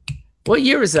 That's right. What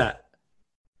year was that?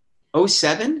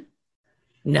 07?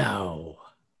 No.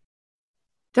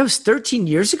 That was 13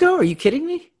 years ago? Are you kidding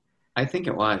me? I think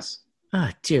it was.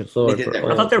 Ah, dear Lord. They did that.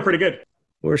 I thought they were pretty good.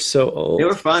 We're so old. They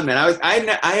were fun, man.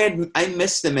 I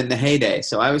missed them in the heyday,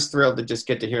 so I was thrilled to just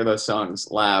get to hear those songs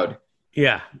loud.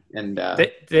 Yeah. And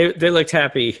they looked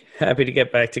happy to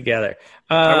get back together.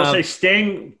 I will say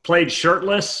Sting played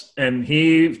shirtless, and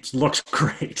he looks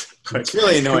great. It's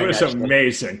really annoying. It was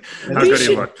amazing how We good should-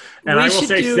 he looked. And I will should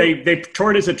say do- they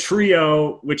toured as a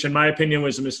trio, which in my opinion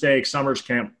was a mistake. Summers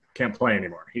can't play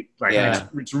anymore.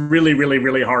 It's really, really,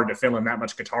 really hard to fill in that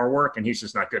much guitar work, and he's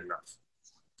just not good enough.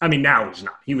 I mean, now he's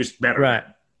not. He was better. Right.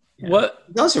 Yeah. What?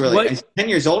 He's also he's 10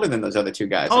 years older than those other two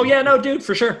guys. Oh, yeah, no, dude,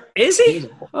 for sure. Is he?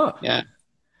 Oh. Yeah.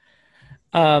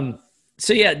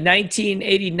 So yeah,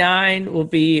 1989 will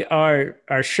be our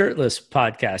shirtless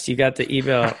podcast. You got the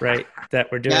email right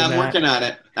that we're doing. Yeah, I'm working on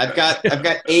it. I've got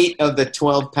 8 of the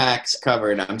 12 packs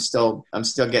covered. I'm still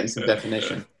getting some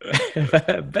definition.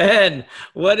 Ben,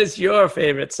 what is your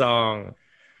favorite song?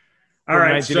 All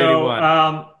right, so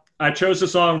 1981? I chose a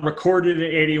song recorded in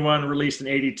 81, released in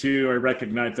 82. I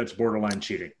recognize that's borderline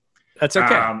cheating. That's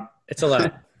okay. It's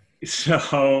allowed.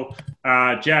 So,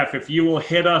 Jeff, if you will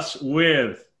hit us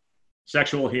with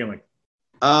Sexual Healing.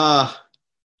 I'm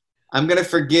going to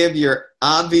forgive your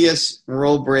obvious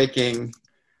rule-breaking.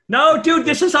 No, dude,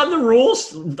 this is on the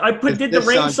rules. I did the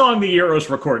Rain song the year it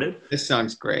was recorded. This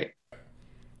song's great.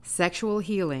 Sexual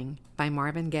Healing by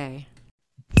Marvin Gaye.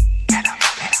 Get up,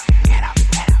 get up, get up,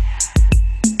 get up.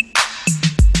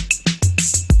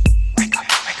 Wake up,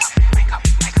 wake up, wake up,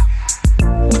 wake up.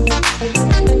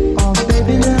 Oh,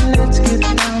 baby, now let's get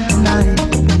down tonight.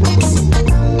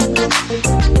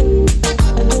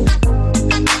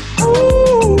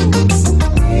 Ooh,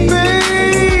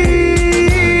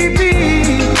 baby,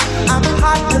 I'm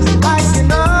hot just like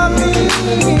an oven.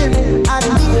 I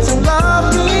need some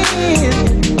loving.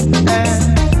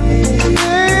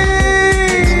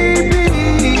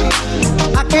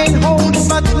 Can't hold it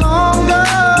much longer.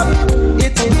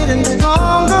 It's getting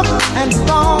stronger and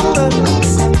stronger.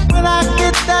 When I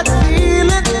get that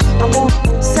feeling, I want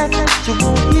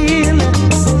sexual healing.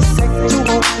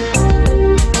 Sexual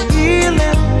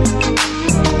healing.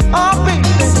 Oh, baby,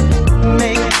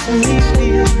 makes me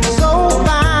feel so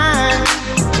fine.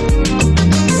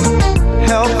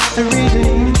 Helps to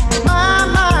relieve my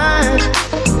mind.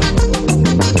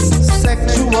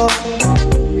 Sexual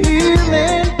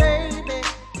healing.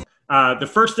 The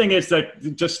first thing is that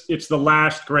it's the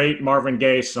last great Marvin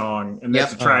Gaye song, and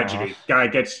that's a tragedy. Guy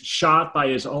gets shot by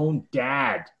his own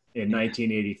dad in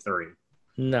 1983.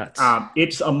 Nuts.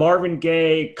 It's a Marvin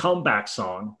Gaye comeback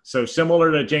song. So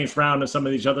similar to James Brown and some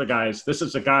of these other guys, this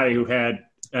is a guy who had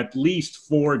at least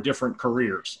 4 different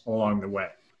careers along the way.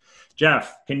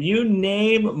 Jeff, can you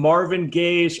name Marvin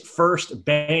Gaye's first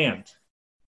band?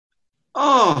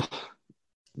 Oh,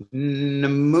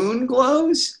 Moon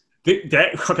Glows?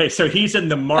 Okay, so he's in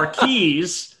the Marquis.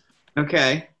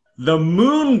 Okay. The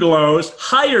Moon Glows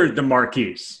hired the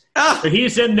Marquis. So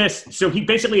he's in this. So he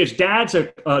basically, his dad's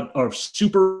a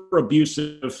super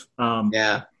abusive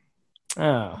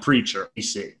preacher. You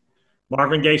see,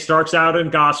 Marvin Gaye starts out in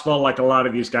gospel like a lot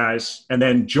of these guys, and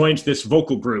then joins this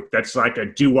vocal group that's like a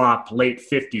doo-wop late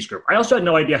 50s group. I also had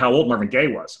no idea how old Marvin Gaye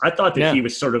was. I thought that he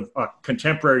was sort of a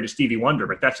contemporary to Stevie Wonder,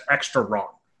 but that's extra wrong.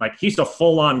 Like he's a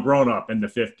full-on grown-up in the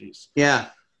 50s. Yeah.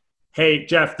 Hey,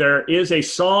 Jeff, there is a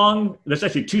song, there's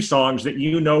actually 2 songs that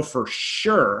you know for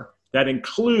sure that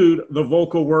include the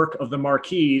vocal work of the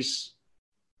Marquis. Do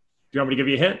you want me to give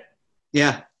you a hint?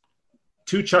 Yeah.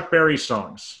 2 Chuck Berry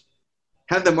songs.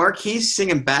 Have the Marquis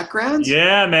singing backgrounds?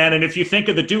 Yeah, man. And if you think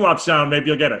of the doo-wop sound, maybe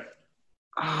you'll get it.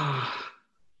 I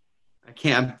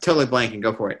can't. I'm totally blanking.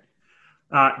 Go for it.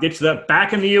 It's the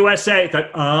Back in the USA.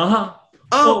 That,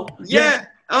 Oh, yeah.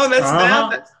 Oh, that's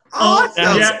that.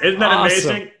 Awesome. Yeah, isn't that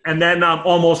amazing? And then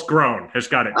Almost Grown has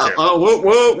got it too.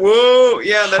 Whoa.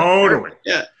 Yeah, that's totally. Perfect.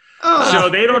 Yeah. Oh. So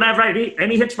they don't have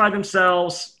any hits by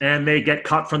themselves, and they get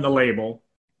cut from the label.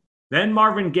 Then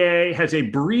Marvin Gaye has a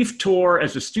brief tour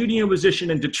as a studio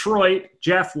musician in Detroit.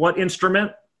 Jeff, what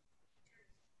instrument?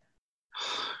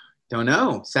 Don't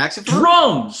know. Saxophone?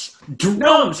 Drums.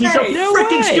 No He's a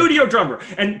freaking studio drummer.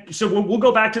 And so we'll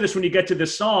go back to this when you get to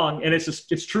this song, and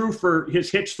it's true for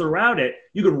his hits throughout it.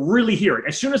 You could really hear it.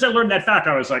 As soon as I learned that fact,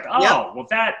 I was like, well,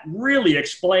 that really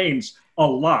explains a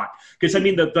lot. Because I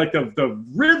mean, the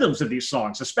rhythms of these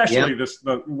songs, especially this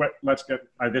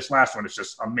last one, is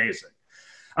just amazing.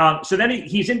 So then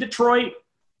he's in Detroit.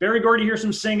 Berry Gordy hears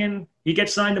him singing. He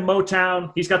gets signed to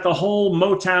Motown. He's got the whole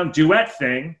Motown duet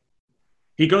thing.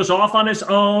 He goes off on his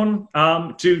own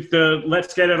to the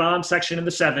Let's Get It On section in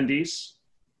the 70s.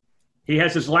 He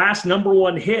has his last number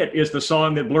 1 hit is the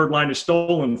song that Blurred Line is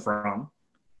stolen from.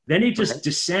 Then he just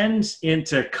descends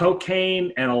into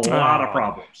cocaine and a lot of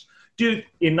problems. Dude,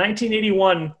 in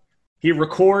 1981, he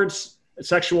records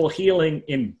Sexual Healing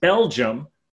in Belgium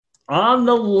on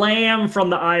the lam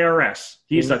from the IRS.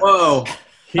 He's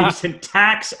in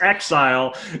tax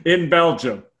exile in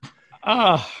Belgium.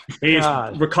 Oh, he's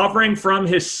recovering from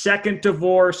his second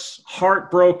divorce,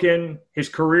 heartbroken. His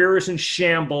career is in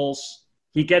shambles.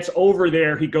 He gets over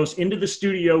there. He goes into the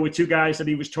studio with 2 guys that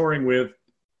he was touring with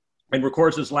and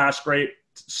records his last great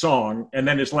song. And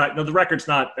then the record's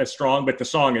not as strong, but the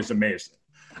song is amazing.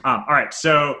 All right.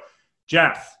 So,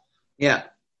 Jeff. Yeah.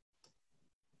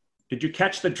 Did you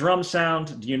catch the drum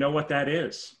sound? Do you know what that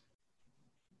is?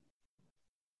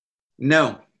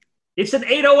 No. It's an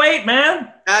 808,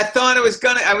 man. I thought that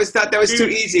was too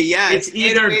easy. Yeah, it's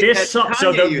either this song.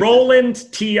 So the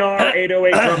Roland TR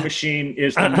 808 drum machine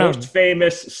is the most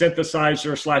famous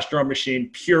synthesizer / drum machine,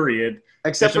 period.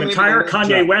 Except There's an entire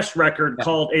Kanye West record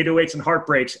called 808s and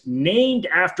Heartbreaks named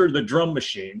after the drum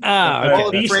machine.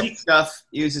 All the Prince stuff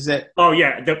uses it. Oh,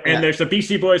 yeah. And there's the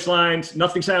Beastie Boys lines,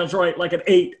 nothing sounds right like an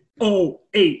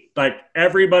 808. Like,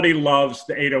 everybody loves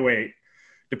the 808.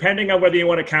 Depending on whether you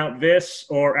want to count this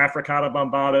or Africana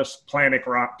Bombadas, Planet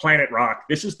Rock,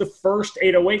 this is the first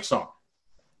 808 song.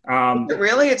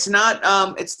 Really? It's not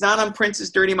on Prince's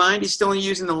Dirty Mind? He's still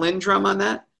using the Linn drum on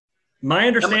that? My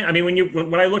understanding, I mean,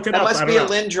 when I looked it up, it must be a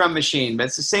Linn drum machine, but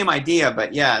it's the same idea.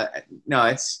 But yeah, no,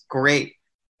 it's great.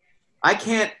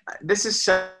 This is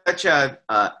such a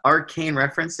arcane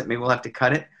reference that maybe we'll have to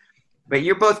cut it. But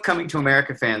you're both Coming to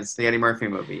America fans, the Eddie Murphy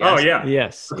movie. Yes? Oh, yeah.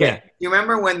 Yes. Okay. Yeah. You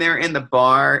remember when they're in the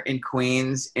bar in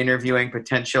Queens interviewing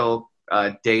potential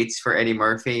dates for Eddie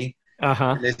Murphy?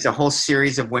 Uh-huh. There's a whole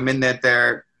series of women that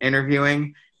they're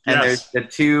interviewing. And there's the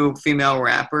 2 female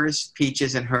rappers,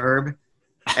 Peaches and Herb.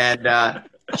 And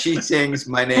she sings,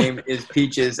 "My name is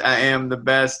Peaches. I am the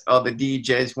best. All the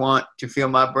DJs want to feel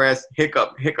my breast.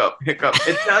 Hiccup, hiccup, hiccup."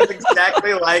 It sounds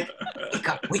exactly like wake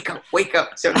up, wake up, wake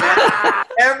up. So now,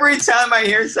 every time I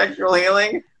hear Sexual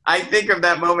Healing, I think of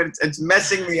that moment. It's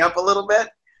messing me up a little bit.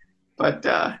 But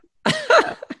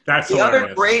that's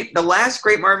the last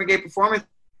great Marvin Gaye performance.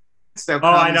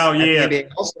 I know, yeah. The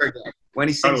All-Star Game, when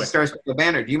he sings the Stars with the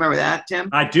Banner. Do you remember that, Tim?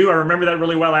 I do. I remember that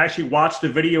really well. I actually watched the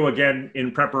video again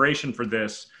in preparation for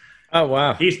this. Oh,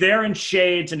 wow. He's there in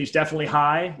shades, and he's definitely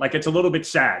high. Like, it's a little bit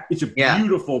sad. It's a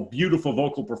beautiful, beautiful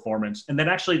vocal performance. And then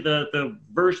actually the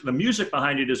music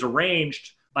behind it is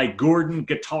arranged by Gordon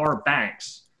Guitar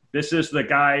Banks. This is the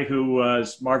guy who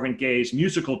was Marvin Gaye's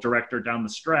musical director down the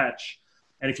stretch.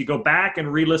 And if you go back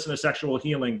and re-listen to Sexual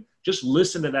Healing, just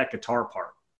listen to that guitar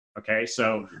part. Okay,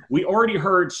 so we already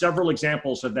heard several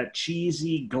examples of that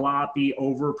cheesy, gloppy,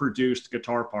 overproduced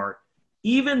guitar part.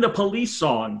 Even the Police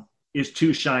song is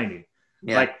too shiny.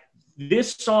 Yeah. Like,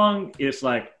 this song is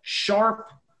like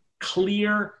sharp,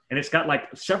 clear, and it's got like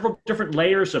several different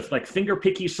layers of like finger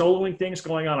picky soloing things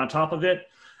going on top of it.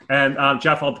 And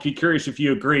Jeff, I'll be curious if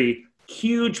you agree.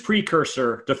 Huge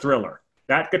precursor to Thriller.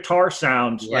 That guitar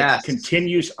sound like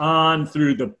continues on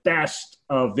through the best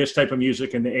of this type of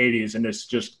music in the 80s, and it's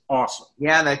just awesome.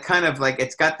 Yeah, that kind of like,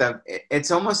 it's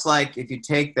almost like if you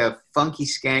take the funky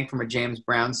skank from a James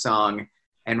Brown song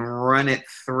and run it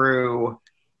through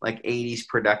like 80s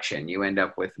production. You end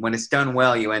up with, when it's done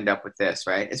well, you end up with this,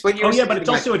 right? It's what you're Oh yeah, but it's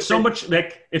also, it's so much,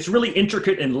 like, it's really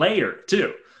intricate and layered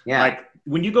too. Yeah. Like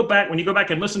when you go back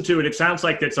and listen to it, it sounds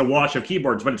like it's a wash of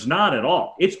keyboards, but it's not at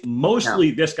all. It's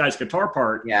mostly this guy's guitar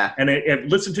part. Yeah. And it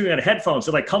listen to it at headphones.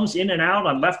 So like comes in and out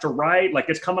on left to right, like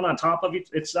it's coming on top of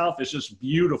itself. It's just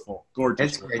beautiful,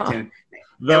 gorgeous. It's a great tune.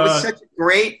 That was such a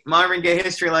great Marvin Gaye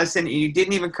history lesson. You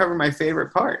didn't even cover my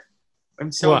favorite part.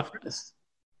 I'm so impressed.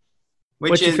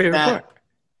 What's your favorite part?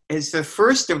 Is the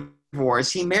first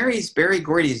divorce. He marries Berry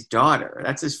Gordy's daughter.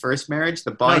 That's his first marriage.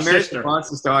 He marries the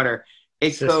boss's daughter.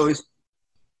 It goes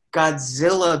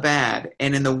Godzilla bad.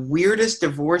 And in the weirdest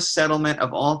divorce settlement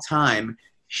of all time,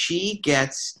 she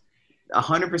gets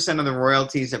 100% of the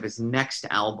royalties of his next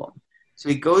album. So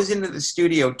he goes into the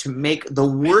studio to make the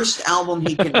worst album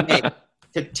he can make,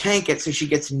 to tank it so she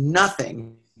gets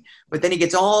nothing. But then he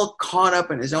gets all caught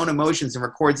up in his own emotions and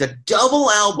records a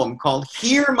double album called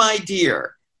Here, My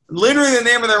Dear. Literally the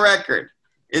name of the record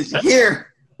is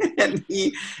Here. And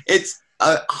it's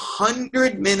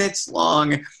 100 minutes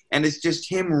long, and it's just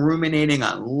him ruminating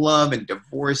on love and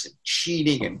divorce and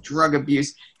cheating and drug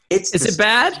abuse. Is it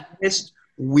bad? It's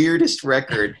weirdest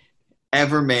record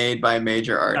ever made by a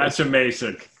major artist. That's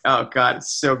amazing. Oh God,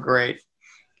 it's so great.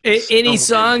 Any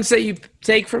songs that you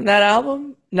take from that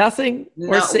album? Nothing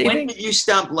worth saving? When Did You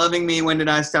Stop Loving Me? When Did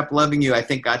I Stop Loving You? I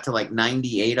think got to like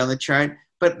 98 on the chart.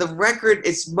 But the record,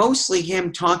 it's mostly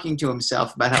him talking to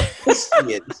himself about how pissed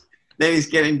he is that he's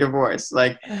getting divorced.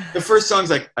 Like the first song's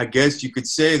like, I guess you could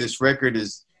say this record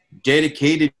is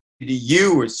dedicated to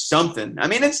you or something. I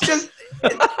mean, it's just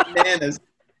bananas.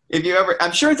 If you ever,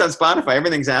 I'm sure it's on Spotify.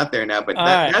 Everything's out there now, but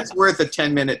that's worth a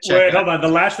 10-minute check. Wait, hold on. The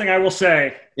last thing I will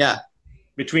say. Yeah.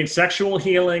 Between Sexual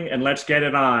Healing and Let's Get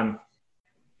It On,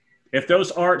 if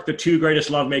those aren't the two greatest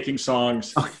lovemaking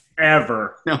songs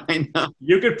ever, I know.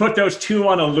 You could put those two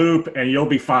on a loop and you'll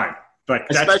be fine. Like,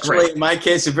 that's especially great. In my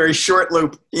case, a very short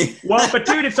loop. Well, but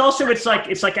dude, it's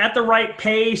like at the right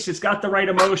pace. It's got the right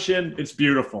emotion. It's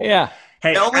beautiful. Yeah.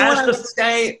 Hey, the only one I would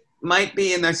say might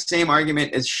be in the same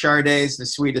argument as Sade's "The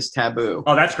Sweetest Taboo."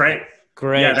 Oh, that's great.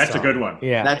 Great. Yeah, that's song. a good one.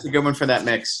 Yeah, that's a good one for that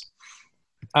mix.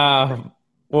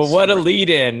 Well, what a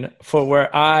lead-in for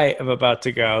where I am about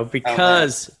to go,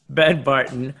 because Ben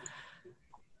Barton,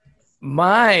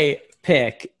 my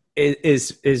pick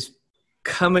is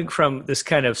coming from this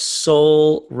kind of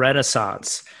soul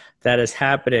renaissance that is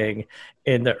happening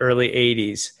in the early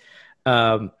 80s,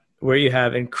 where you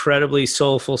have incredibly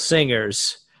soulful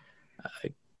singers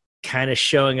kind of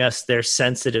showing us their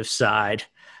sensitive side.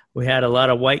 We had a lot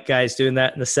of white guys doing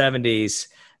that in the 70s,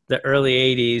 the early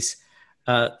 80s.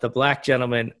 The black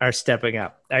gentlemen are stepping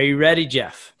up. Are you ready,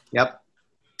 Jeff? Yep.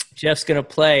 Jeff's going to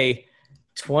play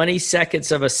 20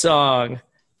 seconds of a song.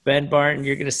 Ben Barton,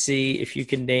 you're going to see if you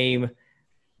can name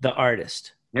the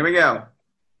artist. Here we go.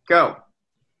 Go.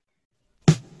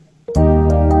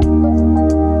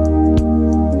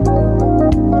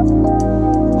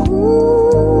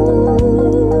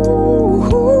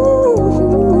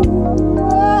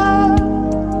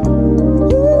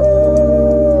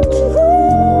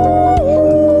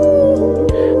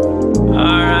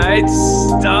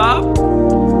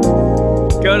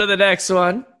 Go to the next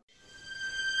one.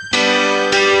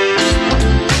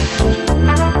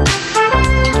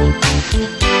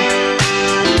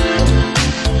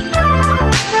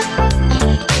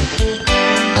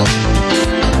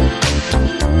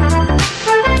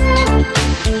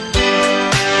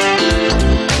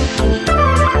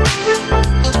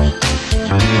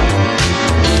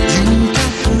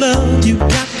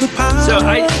 So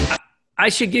I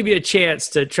should give you a chance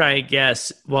to try and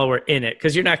guess while we're in it,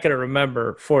 because you're not going to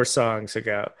remember 4 songs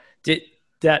ago. Did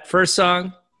that first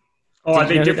song? Oh, are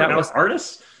they different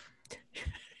artists?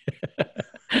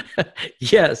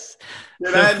 Yes.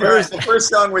 The first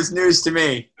song was news to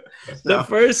me. So. The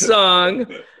first song,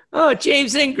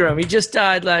 James Ingram. He just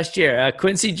died last year.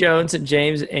 Quincy Jones and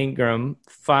James Ingram,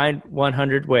 Find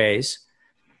 100 Ways.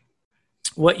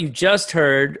 What you just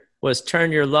heard was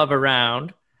Turn Your Love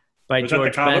Around. Was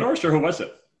George that the Commodores, or who was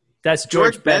it? That's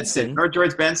George Benson. Or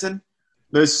George Benson.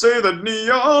 They say the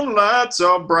neon lights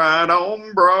are bright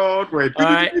on Broadway. All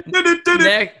right.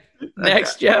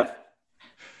 Next, Jeff.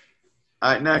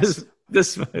 All right, next.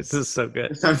 This is so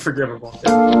good. It's unforgivable.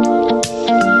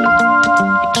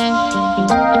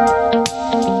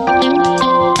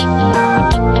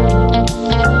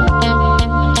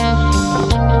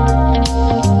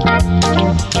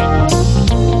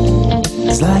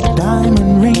 It's like a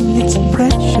diamond ring, it's a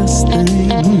precious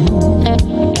thing.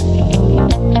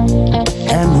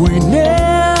 And we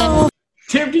never.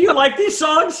 Tim, do you like these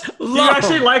songs? Do you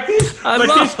actually like these?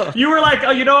 You were like,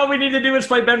 oh, you know what we need to do is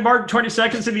play Ben Martin 20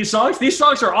 seconds of these songs? These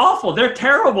songs are awful. They're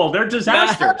terrible. They're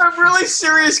disasters. I have a really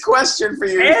serious question for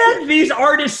you. And these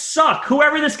artists suck.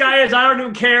 Whoever this guy is, I don't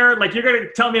even care. Like, you're going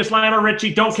to tell me it's Lionel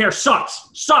Richie. Don't care. Sucks.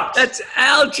 That's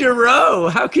Al Jarreau.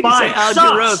 How can you say Al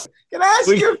Jarreau? Can I ask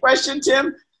you a question,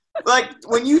 Tim? Like,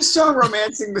 when you saw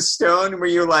Romancing the Stone, were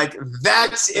you like,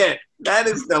 that's it? That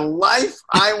is the life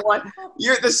I want.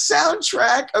 You're the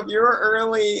soundtrack of your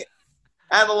early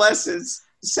adolescence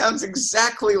sounds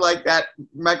exactly like that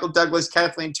Michael Douglas,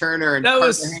 Kathleen Turner, and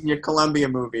Cartagena Columbia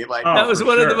movie. Like that was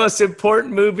one of the most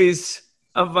important movies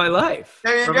of my life.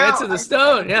 There you Romancing the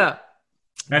Stone, yeah.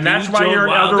 And that's why you're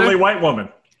an elderly white woman.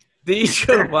 The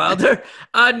Joan Wilder.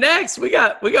 Next, we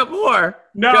got more.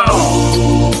 No.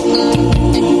 Go.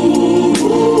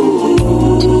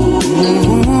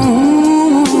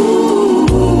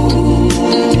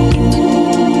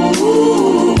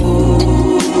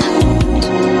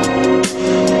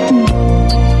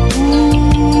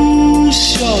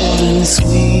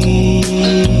 Sweet.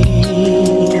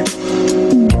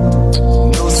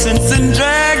 No sense in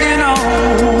dragging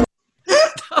on.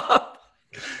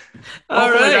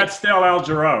 Hopefully that's still Al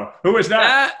Jarreau. Who was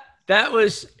that? That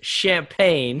was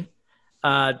Champagne.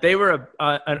 They were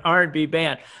an R&B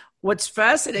band. What's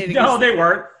fascinating? No, they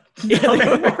weren't. No, they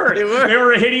weren't. They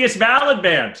were a hideous ballad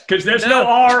band because there's no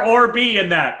R or B in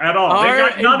that at all. They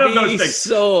got none of those things.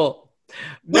 Soul.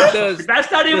 No,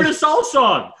 that's not even a soul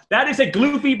song. That is a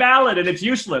gloopy ballad, and it's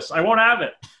useless. I won't have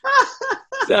it.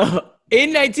 So,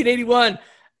 in 1981,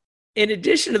 in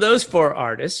addition to those four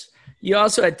artists, you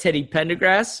also had Teddy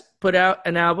Pendergrass put out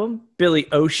an album,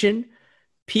 Billy Ocean,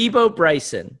 Peabo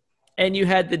Bryson, and you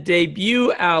had the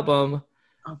debut album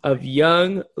of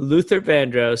young Luther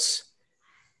Vandross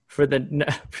for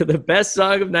the best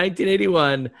song of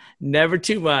 1981, Never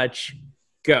Too Much.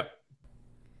 Go.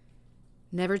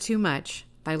 Never Too Much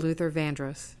by Luther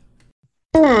Vandross.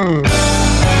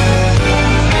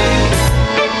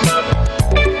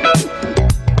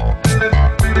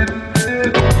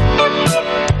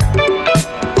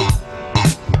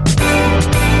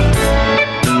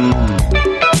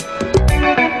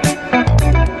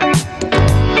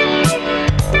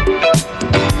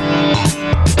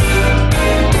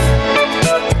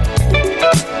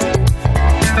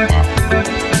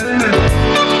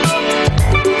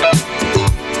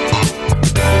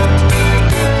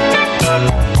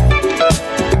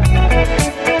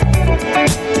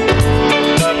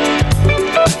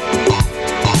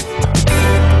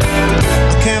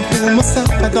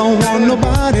 I don't want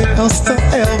nobody else to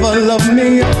ever love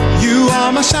me. You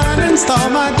are my shining star,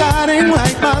 my guiding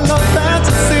light, my love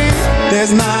fantasy.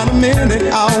 There's not a minute,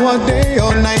 hour, day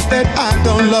or night that I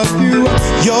don't love you.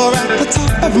 You're at the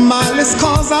top of my list,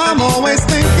 cause I'm always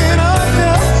thinking of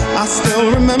you. I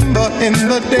still remember in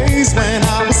the days when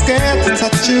I was scared to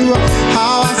touch you,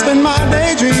 how I spent my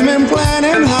day dreaming,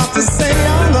 planning how to say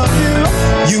I love you.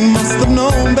 You must have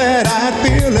known that I had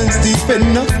feelings deep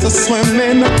enough to swim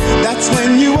in. That's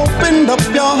when you opened up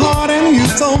your heart and you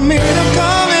told me to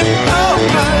come in. Oh,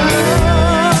 my love,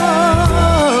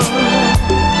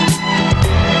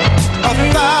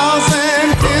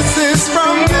 1,000 kisses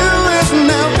from you is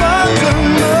never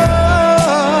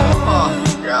enough. Oh,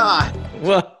 God.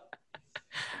 What?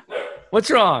 What's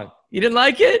wrong? You didn't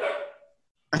like it?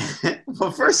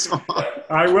 Well, first of all,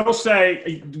 I will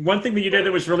say one thing that you did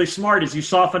that was really smart is you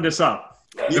softened us up.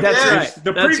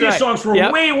 The previous songs were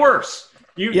way worse.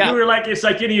 You were like, it's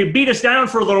like, you beat us down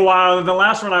for a little while, and the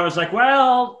last one I was like,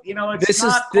 well, it's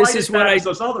not quite as bad as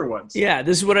those other ones. Yeah,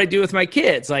 this is what I do with my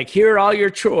kids. Like, here are all your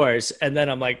chores, and then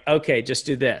I'm like, okay, just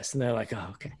do this, and they're like, oh,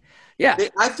 okay, yeah.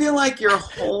 I feel like your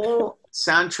whole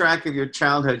soundtrack of your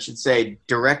childhood should say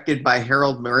directed by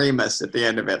Harold Marimis at the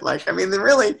end of it. Like, I mean,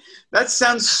 really, that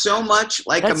sounds so much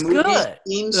like a movie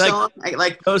theme song.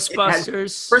 Like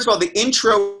Ghostbusters. First of all, the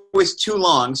intro was too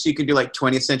long, so you could do like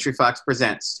 20th Century Fox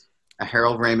Presents, a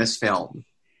Harold Ramis film.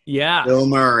 Yeah. Bill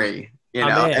Murray,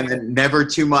 and then Never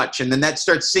Too Much. And then that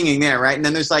starts singing there, right? And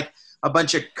then there's like a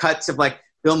bunch of cuts of like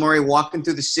Bill Murray walking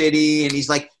through the city, and he's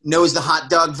like knows the hot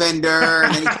dog vendor,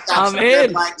 and then he stops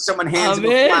at like someone hands him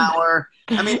a flower.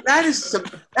 I mean,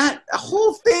 that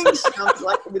whole thing sounds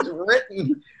like it was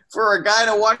written for a guy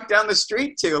to walk down the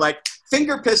street to, like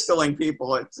finger pistoling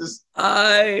people. It's just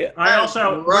I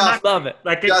also love it.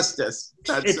 Like Justice,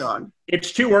 that song.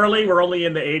 It's too early. We're only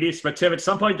in the 80s, but Tim, at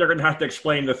some point they're going to have to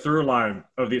explain the through line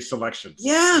of these selections.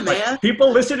 Yeah, man. Like, people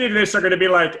listening to this are going to be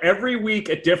like, every week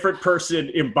a different person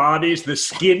embodies the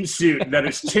skin suit that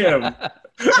is Tim,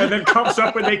 and then comes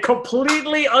up with a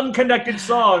completely unconnected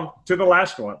song to the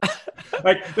last one.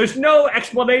 Like, there's no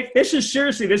explanation. This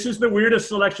is the weirdest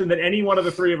selection that any one of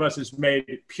the three of us has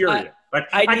made, period.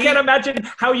 I can't imagine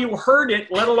how you heard it,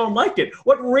 let alone liked it.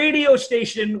 What radio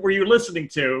station were you listening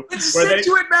to? It's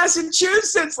Situate,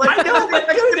 Massachusetts. Like, I know, but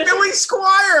Billy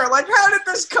Squire. Like, how did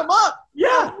this come up? Yeah.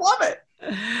 I love it.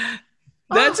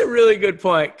 That's a really good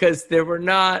point, because there were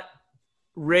not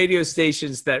radio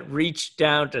stations that reached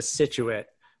down to Situate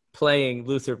playing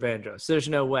Luther Vandross. There's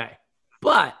no way.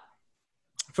 But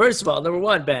first of all, number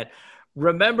one, Ben,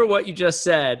 remember what you just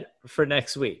said for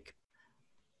next week.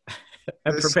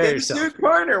 And prepare yourself.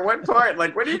 Partner, what part?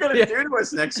 Like, what are you going to do to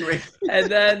us next week? And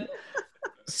then,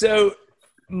 so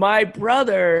my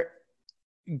brother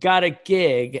got a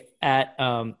gig at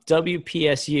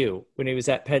WPSU when he was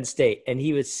at Penn State, and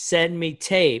he would send me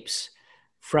tapes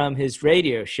from his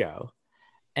radio show.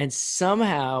 And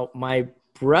somehow my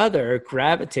brother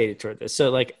gravitated toward this. So,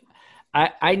 like,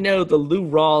 I know the Lou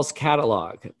Rawls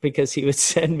catalog because he would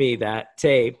send me that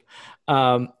tape.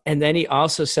 And then he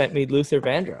also sent me Luther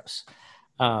Vandross.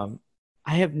 I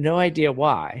have no idea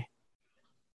why,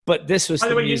 but this was By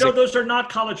the way, music. You know, those are not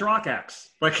college rock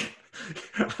acts. Like,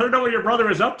 I don't know what your brother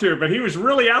was up to, but he was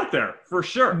really out there for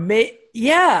sure.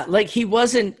 Yeah. Like, he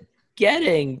wasn't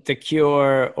getting The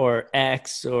Cure or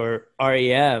X or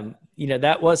REM. You know,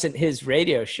 that wasn't his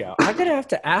radio show. I'm going to have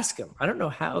to ask him. I don't know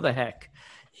how the heck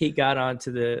he got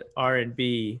onto the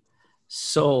R&B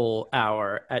soul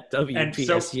hour at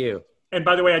WPSU. And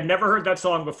by the way, I'd never heard that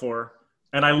song before.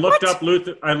 And I looked up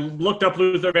Luther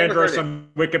Vandross on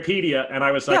Wikipedia, and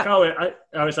I was like,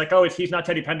 he's not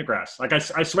Teddy Pendergrass. Like,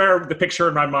 I swear the picture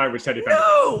in my mind was Teddy Pendergrass.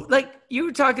 No, like, you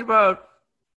were talking about,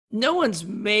 no one's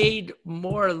made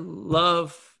more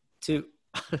love to,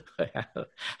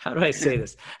 how do I say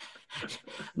this?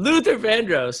 Luther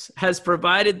Vandross has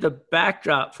provided the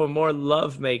backdrop for more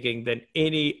lovemaking than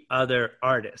any other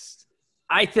artist.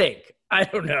 I think. I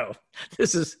don't know.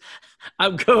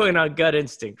 I'm going on gut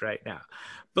instinct right now.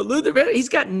 But Luther Vandross, he's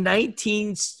got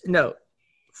 13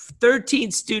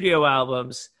 studio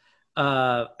albums,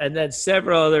 and then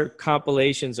several other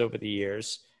compilations over the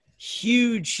years.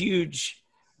 Huge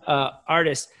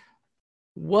artist.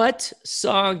 What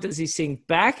song does he sing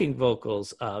backing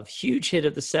vocals of? Huge hit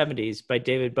of the 70s by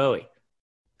David Bowie.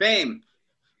 Fame.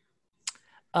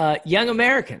 Young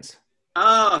Americans.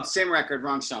 Oh, same record,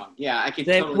 wrong song. Yeah, I can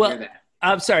totally hear that.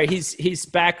 I'm sorry. He's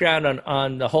background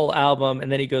on the whole album,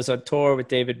 and then he goes on tour with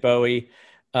David Bowie.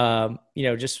 I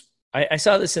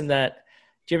saw this in that.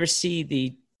 Did you ever see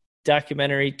the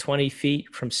documentary 20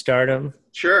 Feet from Stardom?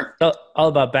 Sure. All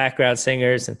about background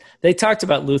singers, and they talked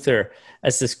about Luther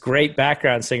as this great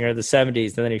background singer of the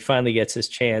 70s, and then he finally gets his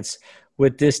chance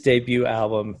with this debut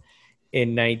album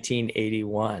in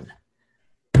 1981.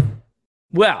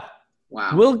 Well.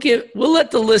 Wow. We'll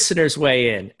let the listeners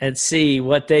weigh in and see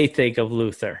what they think of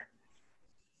Luther.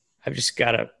 I've just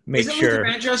got to make sure. Isn't Luther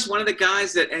Vandross one of the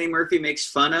guys that Eddie Murphy makes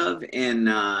fun of in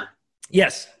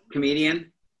Yes.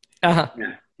 Comedian? Uh-huh.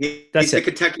 Yeah. He's the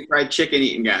Kentucky Fried Chicken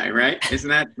eating guy, right? Isn't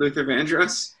that Luther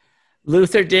Vandross?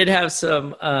 Luther did have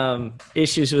some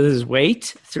issues with his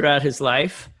weight throughout his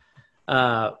life.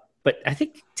 But I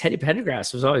think Teddy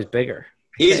Pendergrass was always bigger.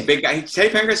 He's a big guy. Teddy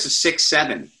Pendergrass is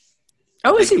 6'7".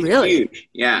 Oh, is he really? Huge.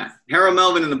 Yeah. Harold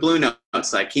Melvin and the Blue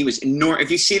Notes, like, he was enormous. If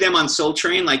you see them on Soul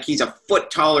Train, like, he's a foot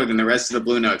taller than the rest of the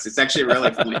Blue Notes. It's actually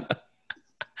really funny.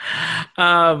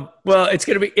 Well, it's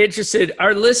going to be interesting.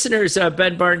 Our listeners,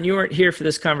 Ben Barton, you weren't here for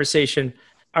this conversation,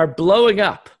 are blowing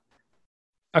up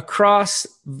across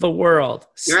the world.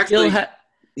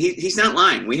 He's not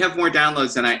lying. We have more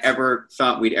downloads than I ever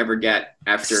thought we'd ever get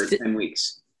after 10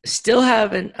 weeks. Still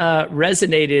haven't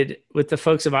resonated with the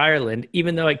folks of Ireland,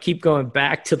 even though I keep going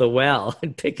back to the well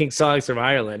and picking songs from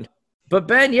Ireland. But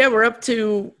Ben, we're up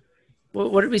to,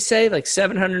 what did we say? Like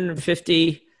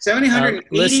 752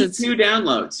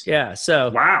 downloads. Yeah.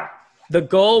 So wow. The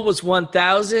goal was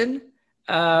 1,000.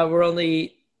 We're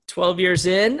only 12 years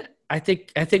in. I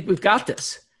think we've got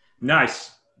this.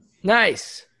 Nice.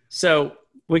 So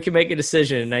we can make a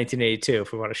decision in 1982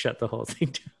 if we want to shut the whole thing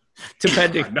down.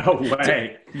 Depending. No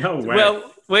way.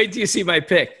 Well, wait till you see my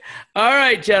pick. All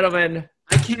right, gentlemen.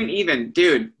 I can't even,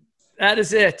 dude. That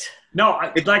is it. No,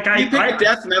 you pick a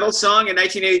death metal song in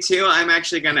 1982. I'm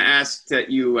actually going to ask that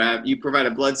you provide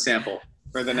a blood sample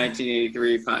for the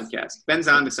 1983 podcast. Ben's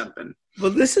onto something.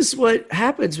 Well, this is what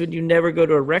happens when you never go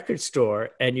to a record store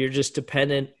and you're just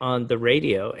dependent on the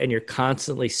radio and you're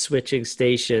constantly switching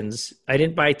stations. I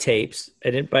didn't buy tapes. I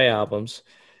didn't buy albums.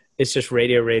 It's just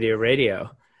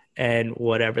radio. And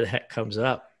whatever the heck comes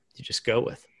up, you just go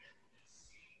with.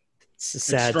 It's a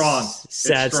sad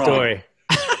story.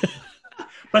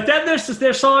 But then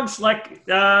there's songs like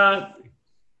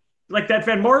like that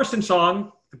Van Morrison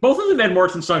song. Both of the Van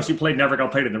Morrison songs you played never got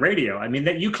played in the radio. I mean,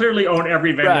 that you clearly own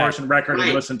every Van Morrison record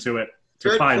and listen to it.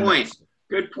 Good point.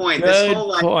 Good point. This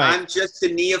whole I'm just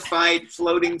a neophyte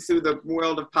floating through the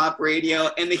world of pop radio,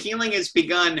 and The Healing Has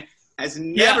Begun has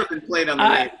never been played on the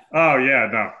radio. Oh yeah,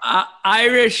 no.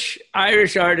 Irish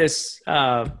artists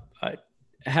I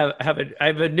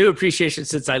have a new appreciation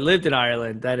since I lived in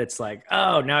Ireland that it's like,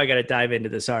 oh, now I got to dive into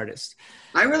this artist.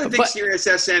 I really think Sirius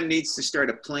SM needs to start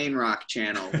a plain rock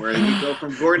channel where you go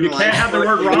from Gordon. You can't have the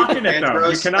word rock in it though.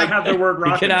 You cannot have the word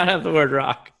rock. You cannot have the word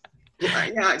rock.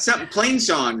 Yeah, something plain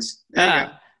songs.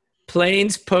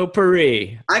 Plains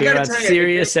Potpourri. I gotta tell you,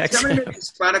 Sirius if somebody made a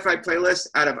Spotify playlist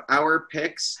out of our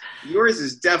picks, yours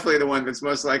is definitely the one that's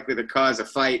most likely to cause a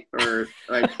fight or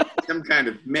like some kind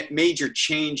of major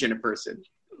change in a person.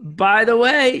 By the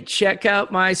way, check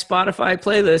out my Spotify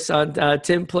playlist on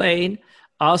Tim Plain.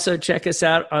 Also, check us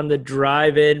out on the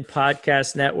Drive-In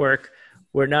Podcast Network,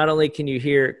 where not only can you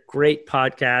hear great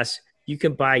podcasts, you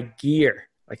can buy gear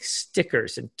like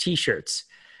stickers and T-shirts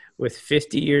with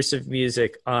 50 years of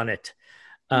music on it.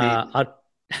 I'll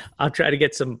try to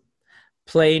get some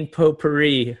Plain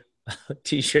Potpourri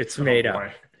T-shirts made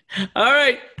up. All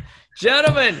right,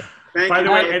 gentlemen. By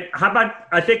the way, and how about,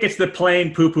 I think it's the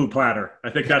plain poo-poo platter. I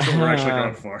think that's what we're actually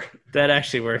going for. That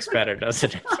actually works better,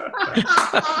 doesn't it?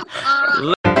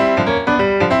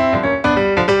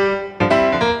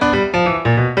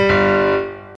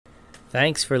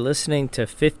 Thanks for listening to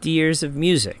 50 Years of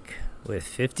Music with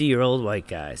 50-year-old white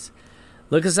guys.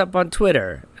 Look us up on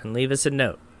Twitter and leave us a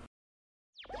note.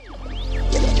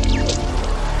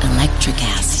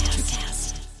 Electricast.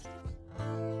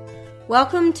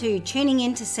 Welcome to Tuning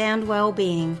Into Sound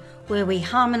Wellbeing, where we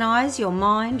harmonise your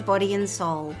mind, body and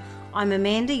soul. I'm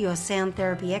Amanda, your sound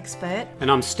therapy expert. And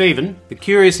I'm Stephen, the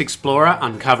curious explorer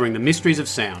uncovering the mysteries of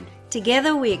sound.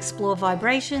 Together we explore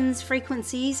vibrations,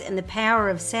 frequencies and the power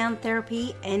of sound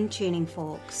therapy and tuning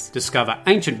forks. Discover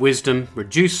ancient wisdom,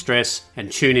 reduce stress and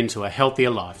tune into a healthier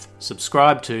life.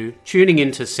 Subscribe to Tuning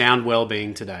Into Sound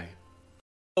Wellbeing today.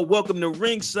 Welcome to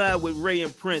Ringside with Ray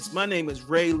and Prince. My name is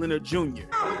Ray Leonard Jr.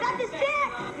 Oh, is that the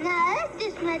set? No, that's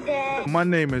just my dad. My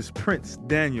name is Prince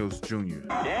Daniels Jr.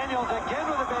 Daniels again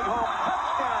with a big home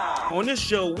touchdown. On this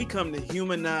show, we come to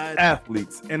humanize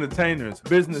athletes, entertainers,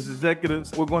 business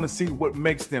executives. We're going to see what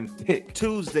makes them tick.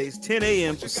 Tuesdays, 10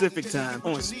 a.m. Pacific time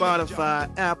on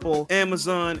Spotify, Apple,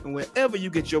 Amazon, and wherever you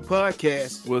get your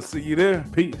podcasts. We'll see you there.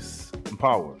 Peace and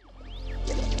power.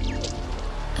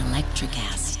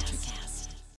 Electricast.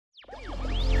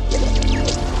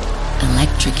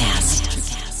 Electricast.